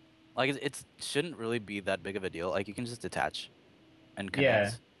 Like it's shouldn't really be that big of a deal. Like you can just detach and Yeah.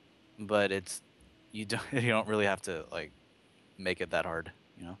 connect, but it's you don't you don't really have to like make it that hard,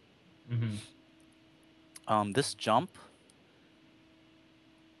 you know. Mm-hmm. This jump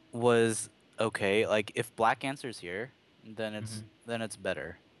was okay. Like if black answers here, Mm-hmm. then it's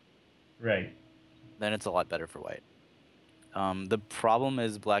better. Right. Then it's a lot better for white. The problem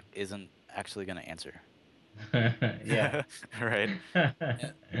is black isn't actually gonna answer. Yeah. Right?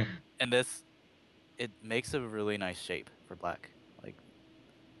 A- And this it makes a really nice shape for black. Like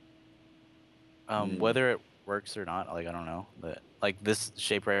Mm. whether it works or not, like I don't know, but like this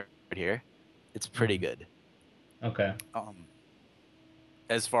shape right here, it's pretty Mhm. good. Okay. Um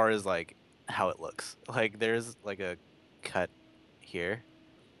as far as like how it looks. Like there's like a cut here,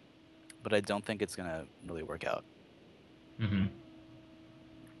 but I don't think it's gonna really work out. Mm-hmm.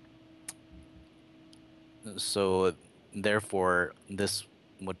 So therefore, this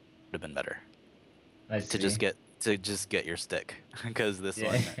would have been better I see. to just get your stick because this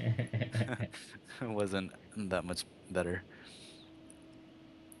Yeah. one wasn't that much better.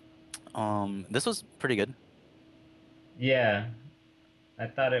 This was pretty good. Yeah. I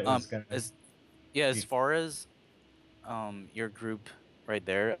thought it was gonna As yeah, as be. far as your group right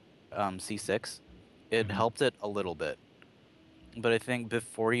there, C6, it Mhm. helped it a little bit. But I think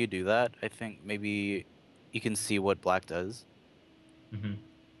before you do that, I think maybe you can see what black does. Mhm.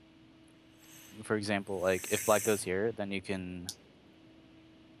 For example, like if black goes here, then you can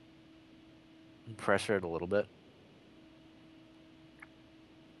pressure it a little bit,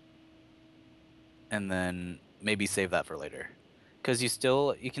 and then maybe save that for later, because you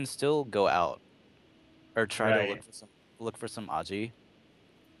can still go out or try to Right. look for some Aji.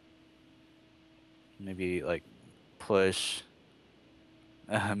 Maybe like push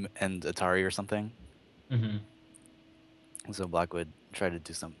and Atari or something. Mhm. So black would try to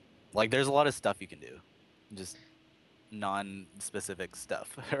do some like there's a lot of stuff you can do, just non-specific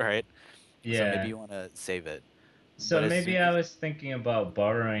stuff, right? So maybe Yeah. you want to save it. So But as maybe soon I as was thinking about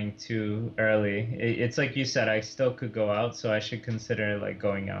borrowing too early. It's like you said, I still could go out, so I should consider like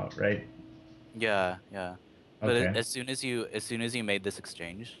going out, right? yeah, yeah. But Okay. as soon as you made this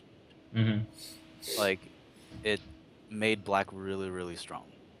exchange, Mhm. like it made black really, really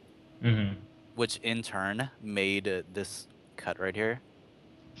strong, Mhm. which in turn made this cut right here.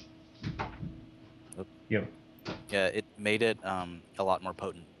 Oop. Yep. Yeah, it made it a lot more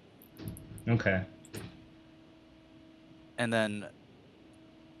potent. Okay. And then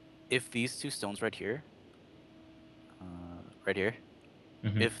if these two stones right here,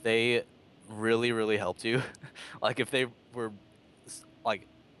 Mhm. if they really, really helped you, like if they were like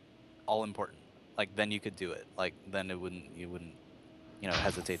all important, like then you could do it. Like then you wouldn't, you know,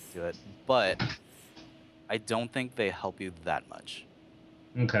 hesitate to do it. But I don't think they help you that much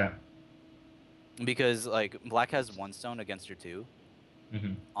Okay. because like black has one stone against your two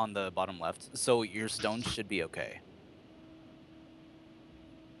Mhm. on the bottom left, so your stones should be okay.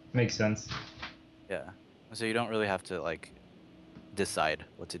 Makes sense. Yeah. So you don't really have to like decide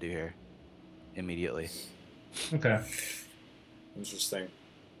what to do here immediately. Okay. Interesting.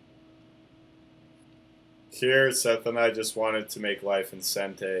 Here, Seth and I just wanted to make life in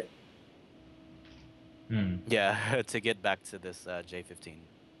Sente. Hmm. Yeah, to get back to this J15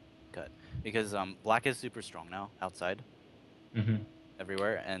 cut because black is super strong now outside Mhm.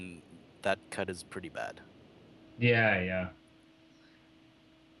 everywhere, and that cut is pretty bad. Yeah, yeah.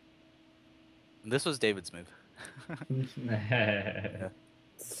 This was David's move. Mhm. Yeah.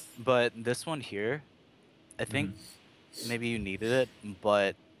 But this one here, I think maybe you needed it,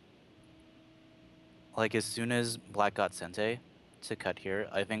 but like as soon as Black got Sente to cut here,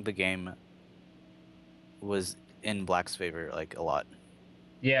 I think the game was in Black's favor like a lot.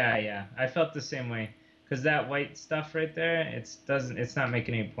 Yeah, yeah. I felt the same way. Because that white stuff right there, it's not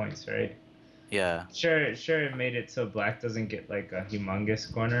making any points, right? Yeah. Sure, it made it so black doesn't get like a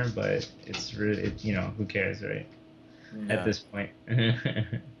humongous corner, but it's really, who cares, right? At Yeah. this point.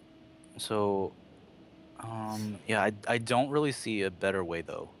 So, yeah, I don't really see a better way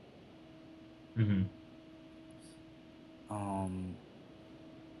though. hmm Um,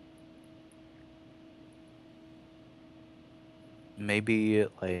 maybe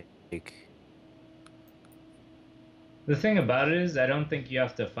like The thing about it is, I don't think you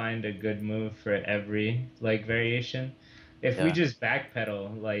have to find a good move for every like variation. If we yeah. just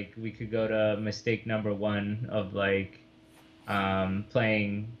backpedal, like we could go to mistake number one of like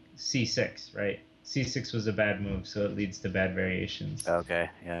playing C6, right? C6 was a bad move, so it leads to bad variations, Okay.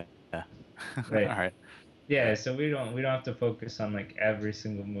 Yeah. Yeah. All right? right. Yeah, Yeah. so we don't have to focus on like every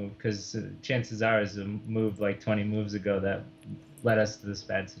single move because chances are is a move like 20 moves ago that led us to this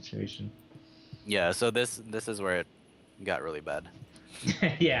bad situation. Yeah. So this is where it got really bad.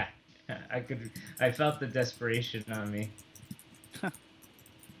 Yeah, I felt the desperation on me.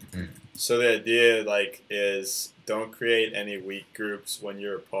 So the idea like is don't create any weak groups when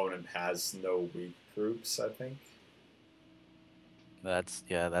your opponent has no weak groups. I think. That's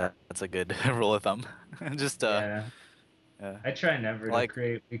a good rule of thumb. Just Yeah, yeah. I try never to Like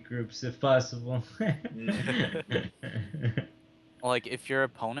create weak groups if possible. like if your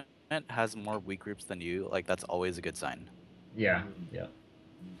opponent has more weak groups than you, like that's always a good sign. Yeah, yeah.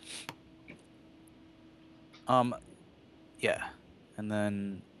 Um, yeah. And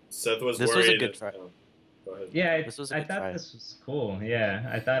then Seth was this was a worried. good try. Oh, go ahead. Yeah, This was a I good thought try. this was cool. Yeah,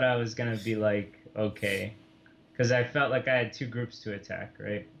 I thought I was gonna be like okay, because I felt like I had two groups to attack,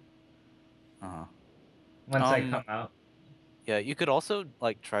 right? Uh-huh. Once I come out, Yeah, you could also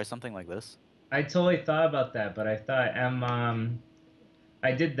like try something like this. I totally thought about that, but I thought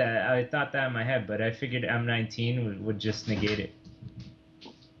I did that. I thought that in my head, but I figured M19 would just negate it.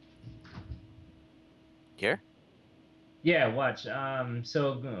 Here? Yeah, watch.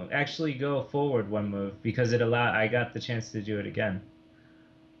 So actually go forward one move because it allowed. I got the chance to do it again.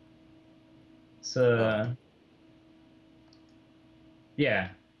 So Oh. yeah,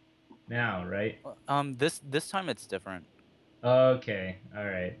 now right? This time it's different. Okay, all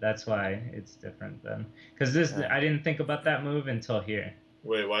right. That's why it's different then. Because this, Yeah. I didn't think about that move until here.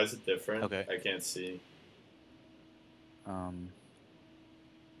 Wait, why is it different? Okay. I can't see. Um,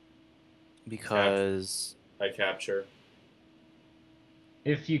 because I capture.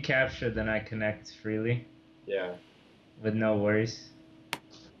 If you capture, then I connect freely Yeah. with no worries.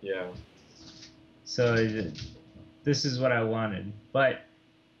 Yeah. So this is what I wanted, but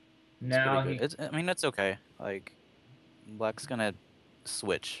it's pretty now good. he, I mean, it's okay. Like Black's gonna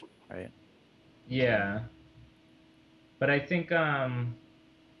switch, right? yeah. But I think I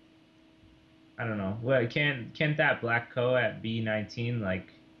don't know. Well, can't that black co at B19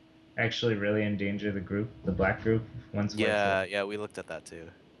 like actually really endanger the group, the black group once white's up? Yeah, we looked at that too.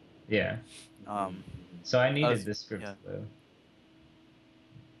 Yeah. Um, So I I needed was this group yeah. to live.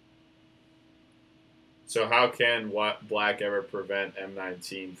 So how can Black ever prevent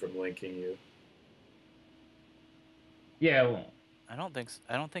M19 from linking you? Yeah, well, I don't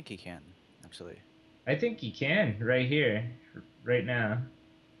think he can actually. I think he can right here, right now.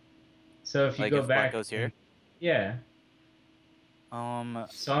 So if you Like go if Black back, goes here. yeah. Um,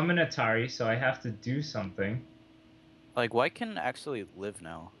 So I'm an Atari, so I have to do something. like White can actually live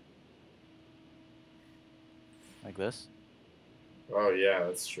now. Like this. Oh yeah,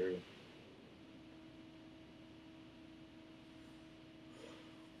 that's true.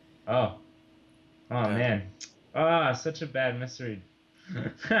 Oh, oh Yeah. man. Ah, such a bad misread.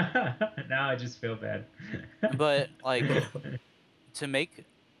 Now I just feel bad. But like to make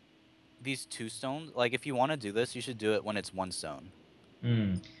these two stones, like if you want to do this, you should do it when it's one stone.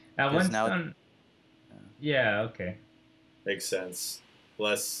 At Because one now, stone, yeah, okay. Makes sense.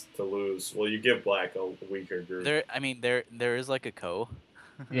 Less to lose. Well, you give Black a weaker group. I mean, there is like a co.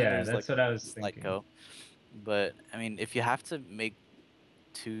 Yeah, There's like that's what I a was slight thinking. co. But I mean, if you have to make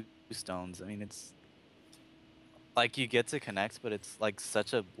two stones, I mean, it's like you get to connect, but it's like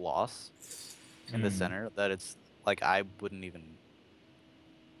such a loss in the center that it's like I wouldn't even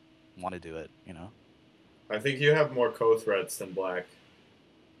want to do it, you know? I think you have more co-threats than Black.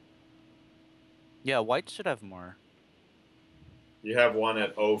 Yeah, white should have more. You have one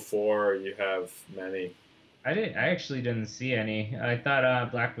at 04. You have many. I actually didn't see any. I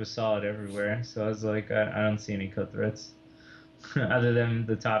thought black was solid everywhere, so I was like, I don't see any cut threats other than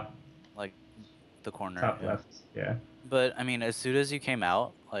the Like the corner, top yeah. left. Yeah. But I mean, as soon as you came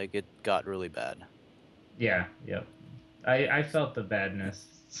out, like it got really bad. Yeah. Yep. I felt the badness.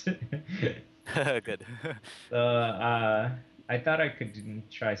 Good. So I thought I could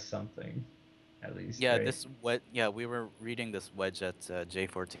try something at least, Yeah, right? this wed. Yeah, we were reading this wedge at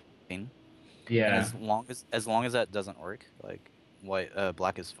J14, and Yeah. as long as that doesn't work, like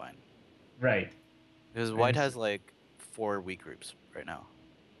black is fine Right. because I white just has like 4 weak groups right now.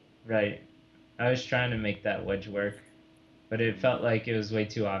 right. I was trying to make that wedge work, but it felt like it was way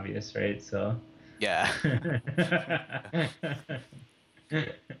too obvious, right? So Yeah.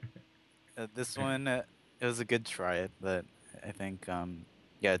 This one, it was a good try, but I think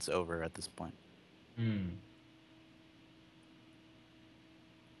yeah, it's over at this point. Hmm.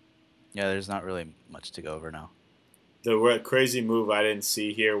 Yeah, there's not really much to go over now. The crazy move I didn't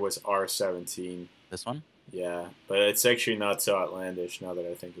see here was R17. This one? Yeah, but it's actually not so outlandish now that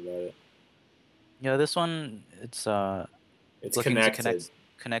I think about it. Yeah, this one, it's It's looking to connected.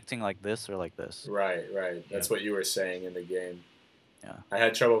 connecting like this or like this. Right, right. That's Yep. what you were saying in the game. Yeah. I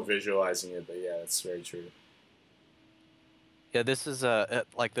had trouble visualizing it, but yeah, that's very true. Yeah, this is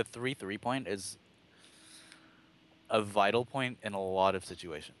like the 3 point is a vital point in a lot of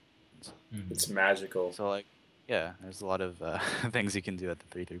situations. Mhm. It's magical. So like, yeah, there's a lot of things you can do at the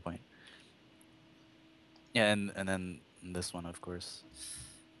 3 point. Yeah, and then this one, of course.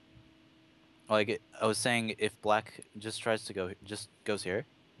 Like I was saying, if black just tries to just goes here,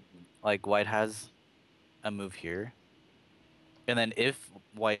 like white has a move here, and then if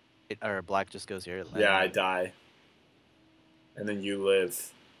white or black just goes here, then Yeah, I die. And then you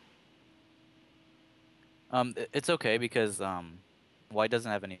live. it's okay because white doesn't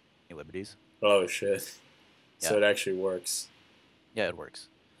have any liberties. Oh, shit. So Yeah. it actually works. Yeah, it works.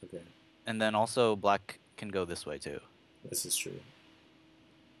 Okay, And then also black can go this way too, this is true.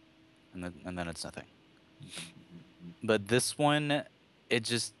 and then it's nothing. But this one, it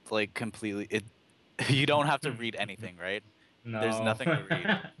just like completely it. You don't have to read anything, right? There's No. nothing to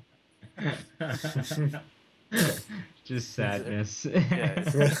read. Just sadness. Yeah,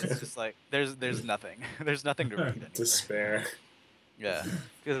 it's just like there's nothing. There's nothing to read anymore. Despair. Yeah,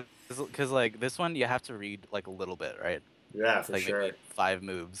 because like this one you have to read like a little bit, right? Yeah, for Like sure. maybe 5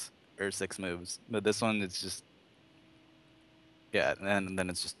 moves or 6 moves. But this one it's just yeah, and then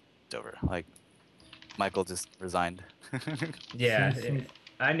it's just over. Like Michael just resigned. Yeah,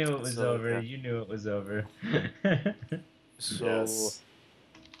 I knew it was So, over. yeah. You knew it was over. So Yes.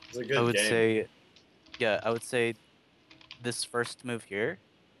 It's a good I would game. say, yeah, I would say this first move here,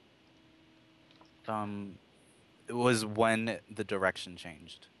 it was when the direction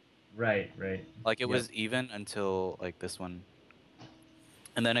changed. Right, right. Like it Yep. was even until like this one,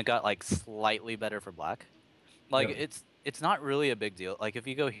 and then it got like slightly better for black. Like Yep. it's not really a big deal. Like if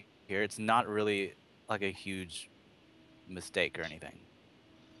you go here, it's not really like a huge mistake or anything.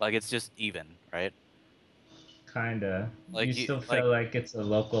 Like it's just even, right? Kinda. Like You still feel like it's a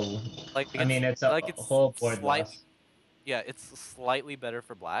local. like I mean, it's a it's whole board loss. yeah, it's slightly better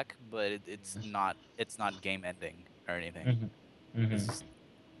for black, but it's not game ending or anything. Mm-hmm. It's just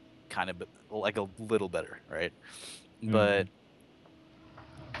kind of like a little better, right? Mm-hmm. But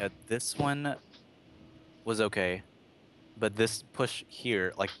yeah, this one was okay, but this push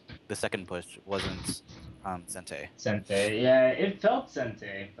here, like the second push, wasn't Sente. Sente. Yeah, it felt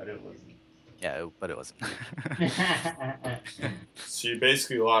Sente, but it wasn't. Yeah, but it wasn't. So you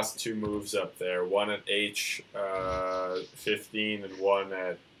basically lost 2 moves up there. One at H15 and one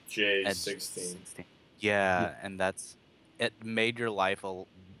at J16. Yeah, and it made your life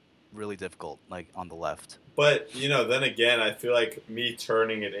really difficult, like on the left. But, then again, I feel like me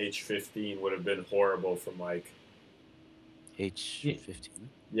turning at H15 would have been horrible for Mike. H15.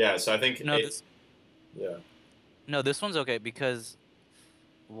 Yeah, so I think... No, this one's okay because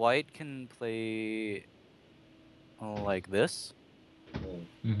white can play like this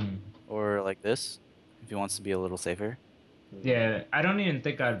Mm-hmm. or like this if he wants to be a little safer. Yeah, I don't even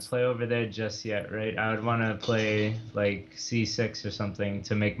think I'd play over there just yet, right? I would want to play like C6 or something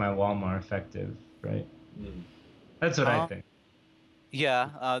to make my wall more effective, right? That's what I think.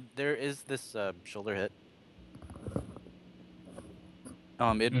 Yeah, there is this shoulder hit.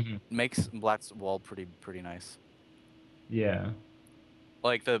 It makes black's wall pretty nice. Yeah.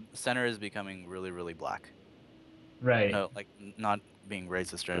 Like the center is becoming really, really black. Right. No, like not being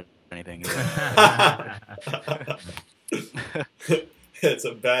racist or anything. It's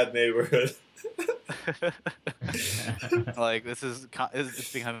a bad neighborhood. Like this is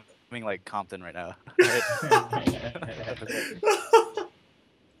it's becoming like Compton right now. Right?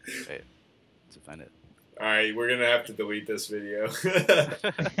 Wait, to find it. All right, we're gonna have to delete this video.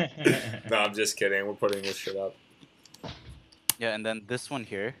 No, I'm just kidding. We're putting this shit up. Yeah, and then this one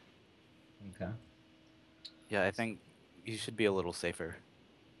here. Okay. Yeah, I think you should be a little safer.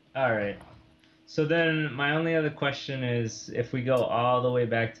 All right. So then my only other question is, if we go all the way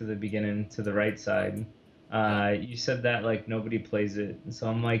back to the beginning to the right side, you said that like nobody plays it. So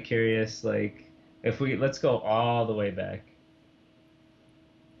I'm like curious, like if let's go all the way back.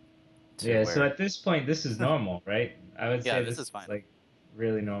 Yeah, so Where? at this point this is normal, right? I would Yeah, say this this is is fine. like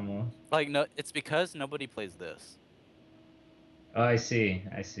really normal. Like no, it's because nobody plays this. Oh, I see.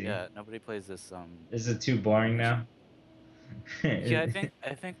 Yeah, nobody plays this. Is it too boring now? Yeah,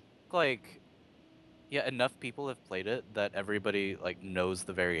 I think like yeah, enough people have played it that everybody like knows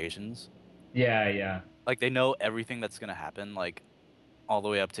the variations. Yeah. Like they know everything that's gonna happen, like all the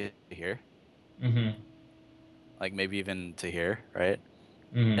way up to here. Mm-hmm. Like maybe even to here, right?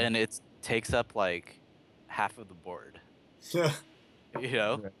 Mm-hmm. And it takes up like half of the board. You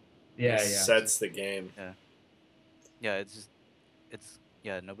know? Yeah. Sets the game. Yeah, it's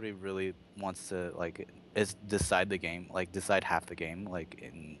yeah, nobody really wants to like decide the game, like decide half the game like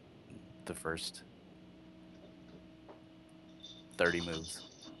in the first 30 moves.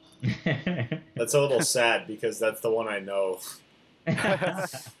 That's a little sad because that's the one I know.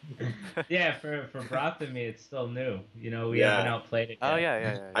 Yeah, for Broth and me, it's still new. You know, we Yeah. haven't outplayed it yet. Oh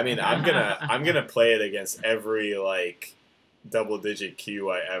yeah. I mean, I'm gonna play it against every like double-digit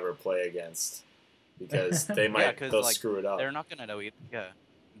queue I ever play against because they'll like, screw it up. They're not gonna know it. Yeah,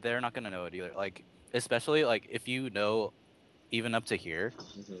 they're not gonna know it either. Like especially like if you know even up to here,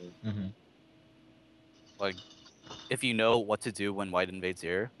 Mm-hmm. like if you know what to do when white invades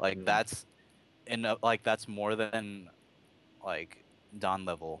here, like that's that's more than like Dawn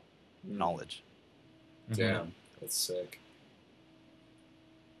level knowledge. Damn, that's sick.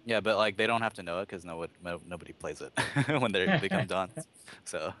 Yeah, but like they don't have to know it because nobody plays it when they become Dons.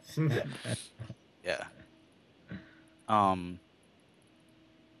 So yeah.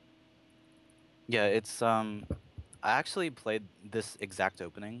 Yeah, it's I actually played this exact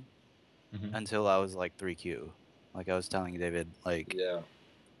opening until I was like 3Q. Like I was telling David, like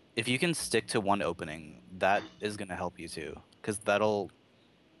if you can stick to one opening, that is gonna help you too, because that'll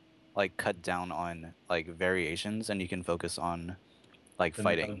like cut down on like variations, and you can focus on like The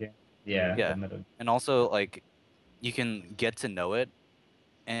fighting. Yeah. And also like you can get to know it,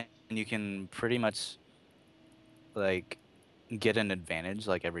 and you can pretty much like get an advantage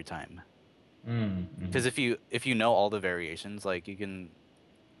like every time. Because if you know all the variations, like you can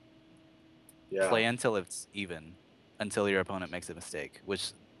play until it's even, until your opponent makes a mistake,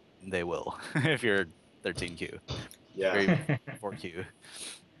 which they will if you're 13Q. Yeah. Or even 4Q.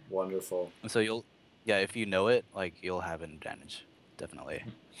 Wonderful. So you'll, yeah, if you know it, like you'll have an advantage, definitely.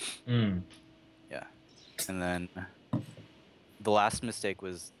 Yeah. And then the last mistake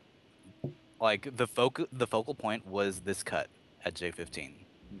was like the focal point was this cut at J15.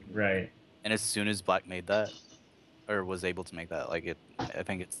 Right. And as soon as Black made that, or was able to make that, like I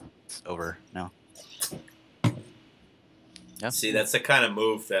think it's over now. Yeah. See, that's the kind of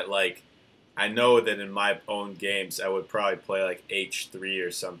move that like I know that in my own games I would probably play like H3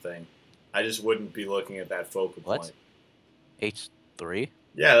 or something. I just wouldn't be looking at that focal point. H3?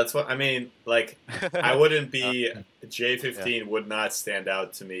 Yeah, that's what I mean. Like, I wouldn't be J15 would not stand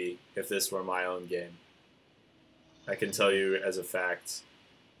out to me if this were my own game. I can tell you as a fact.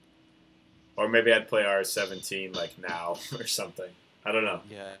 Or maybe I'd play R17 like now or something. I don't know.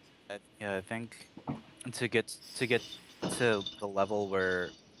 Yeah, I think to get to the level where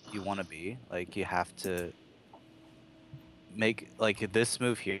you want to be, like you have to make like this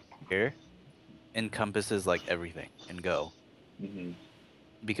move here encompasses like everything and go.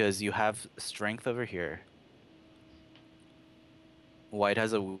 Because you have strength over here. White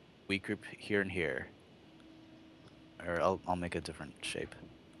has a weak group here and here. Or I'll make a different shape.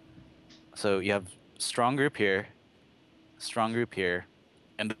 So you have strong group here,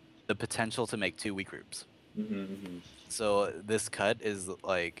 and the potential to make 2 weak groups. So this cut is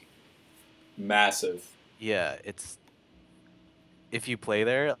like massive. Yeah, it's if you play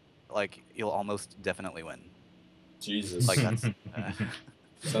there, like you'll almost definitely win. Jesus. Like that's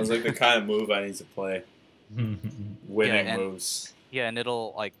sounds like the kind of move I need to play. Winning moves. Yeah, and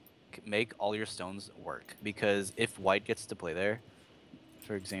it'll like make all your stones work, because if white gets to play there,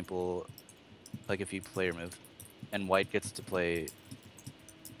 for example, like if you play your move and white gets to play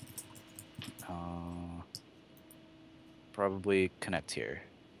probably connect here.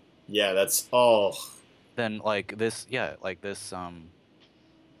 Yeah, that's then like this, yeah, like this,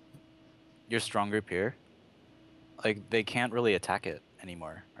 your stronger peer, like they can't really attack it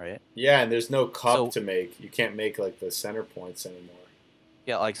anymore, right? yeah, and there's no cup So to make. You can't make like the center points anymore.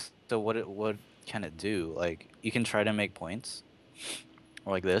 yeah, like so what can it do? Like you can try to make points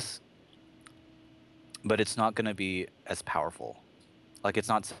like this, but it's not gonna be as powerful. Like it's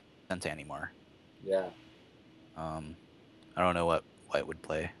not Sente anymore. Yeah. Um, I don't know what White would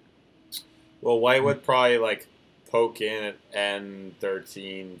play. Well, White would probably like poke in at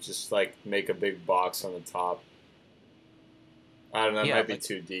N13, just like make a big box on the top. I don't know, that Yeah, might be like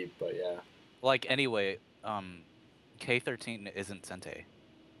too deep, but yeah. anyway, K13 isn't Sente,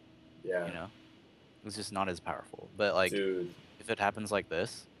 Yeah. you know? It's just not as powerful. But like Dude. if it happens like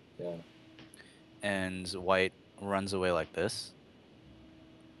this Yeah. and White runs away like this,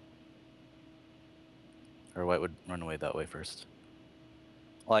 or White would run away that way first.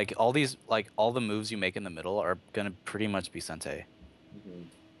 Like all these, like all the moves you make in the middle are gonna pretty much be Sente.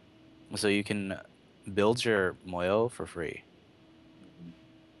 Mm-hmm. So you can build your Moyo for free,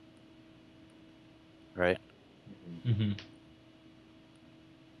 right? Mm-hmm.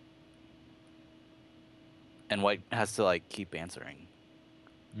 And White has to like keep answering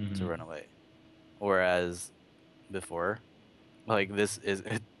Mm-hmm. to run away. Whereas before, like this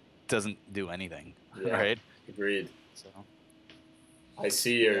it doesn't do anything, Yeah. right? Agreed. So I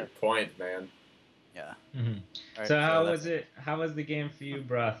see your yeah. point, man. Yeah. Mm-hmm. Right, So how that's was it? How was the game for you,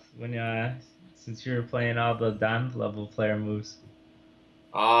 Broth? When since you were playing all the diamond level player moves.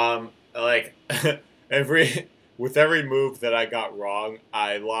 Like every with every move that I got wrong,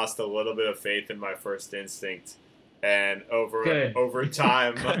 I lost a little bit of faith in my first instinct, and Good. over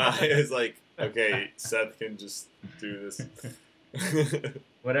time, I was like, okay, Seth can just do this.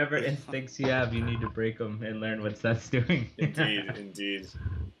 Whatever instincts you have, you need to break them and learn what Seth's doing. Indeed, indeed.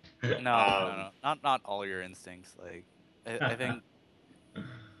 no, not all your instincts. Like I think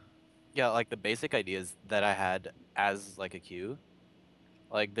yeah, like the basic ideas that I had as like a Q,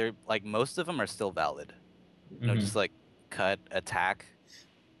 like they're like most of them are still valid. You know, Mhm. just like cut, attack,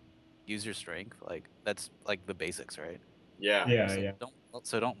 use your strength. Like that's like the basics, right? Yeah. Yeah, So yeah.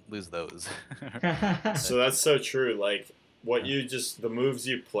 don't lose those. So that's so true. Like what you just the moves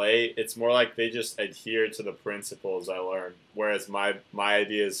you play, it's more like they just adhere to the principles I learned, whereas my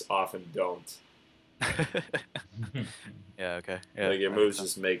ideas often don't. Yeah. Okay. Yeah. Like your that makes moves sense.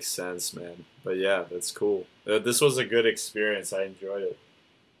 just make sense, man. But yeah, that's cool. This was a good experience. I enjoyed it.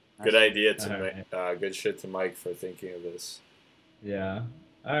 Good Nice. idea to Alright. good shit to Mike for thinking of this. Yeah.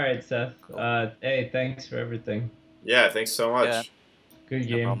 All right, Seth. Cool. Hey, thanks for everything. Yeah, thanks so Yeah. much. Good No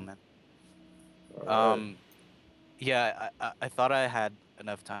game. problem, man. All right. Yeah. I thought I had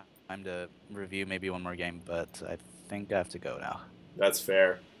enough time to review maybe one more game, but I think I have to go now. That's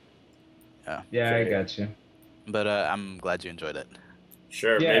fair. Yeah. Yeah, I Okay. got you. But I'm glad you enjoyed it.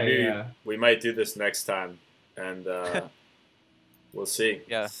 Sure, Yeah, maybe yeah. we might do this next time, and we'll see.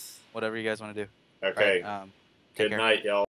 Yeah. Whatever you guys want to do. Okay. All right, take Good care. night, y'all.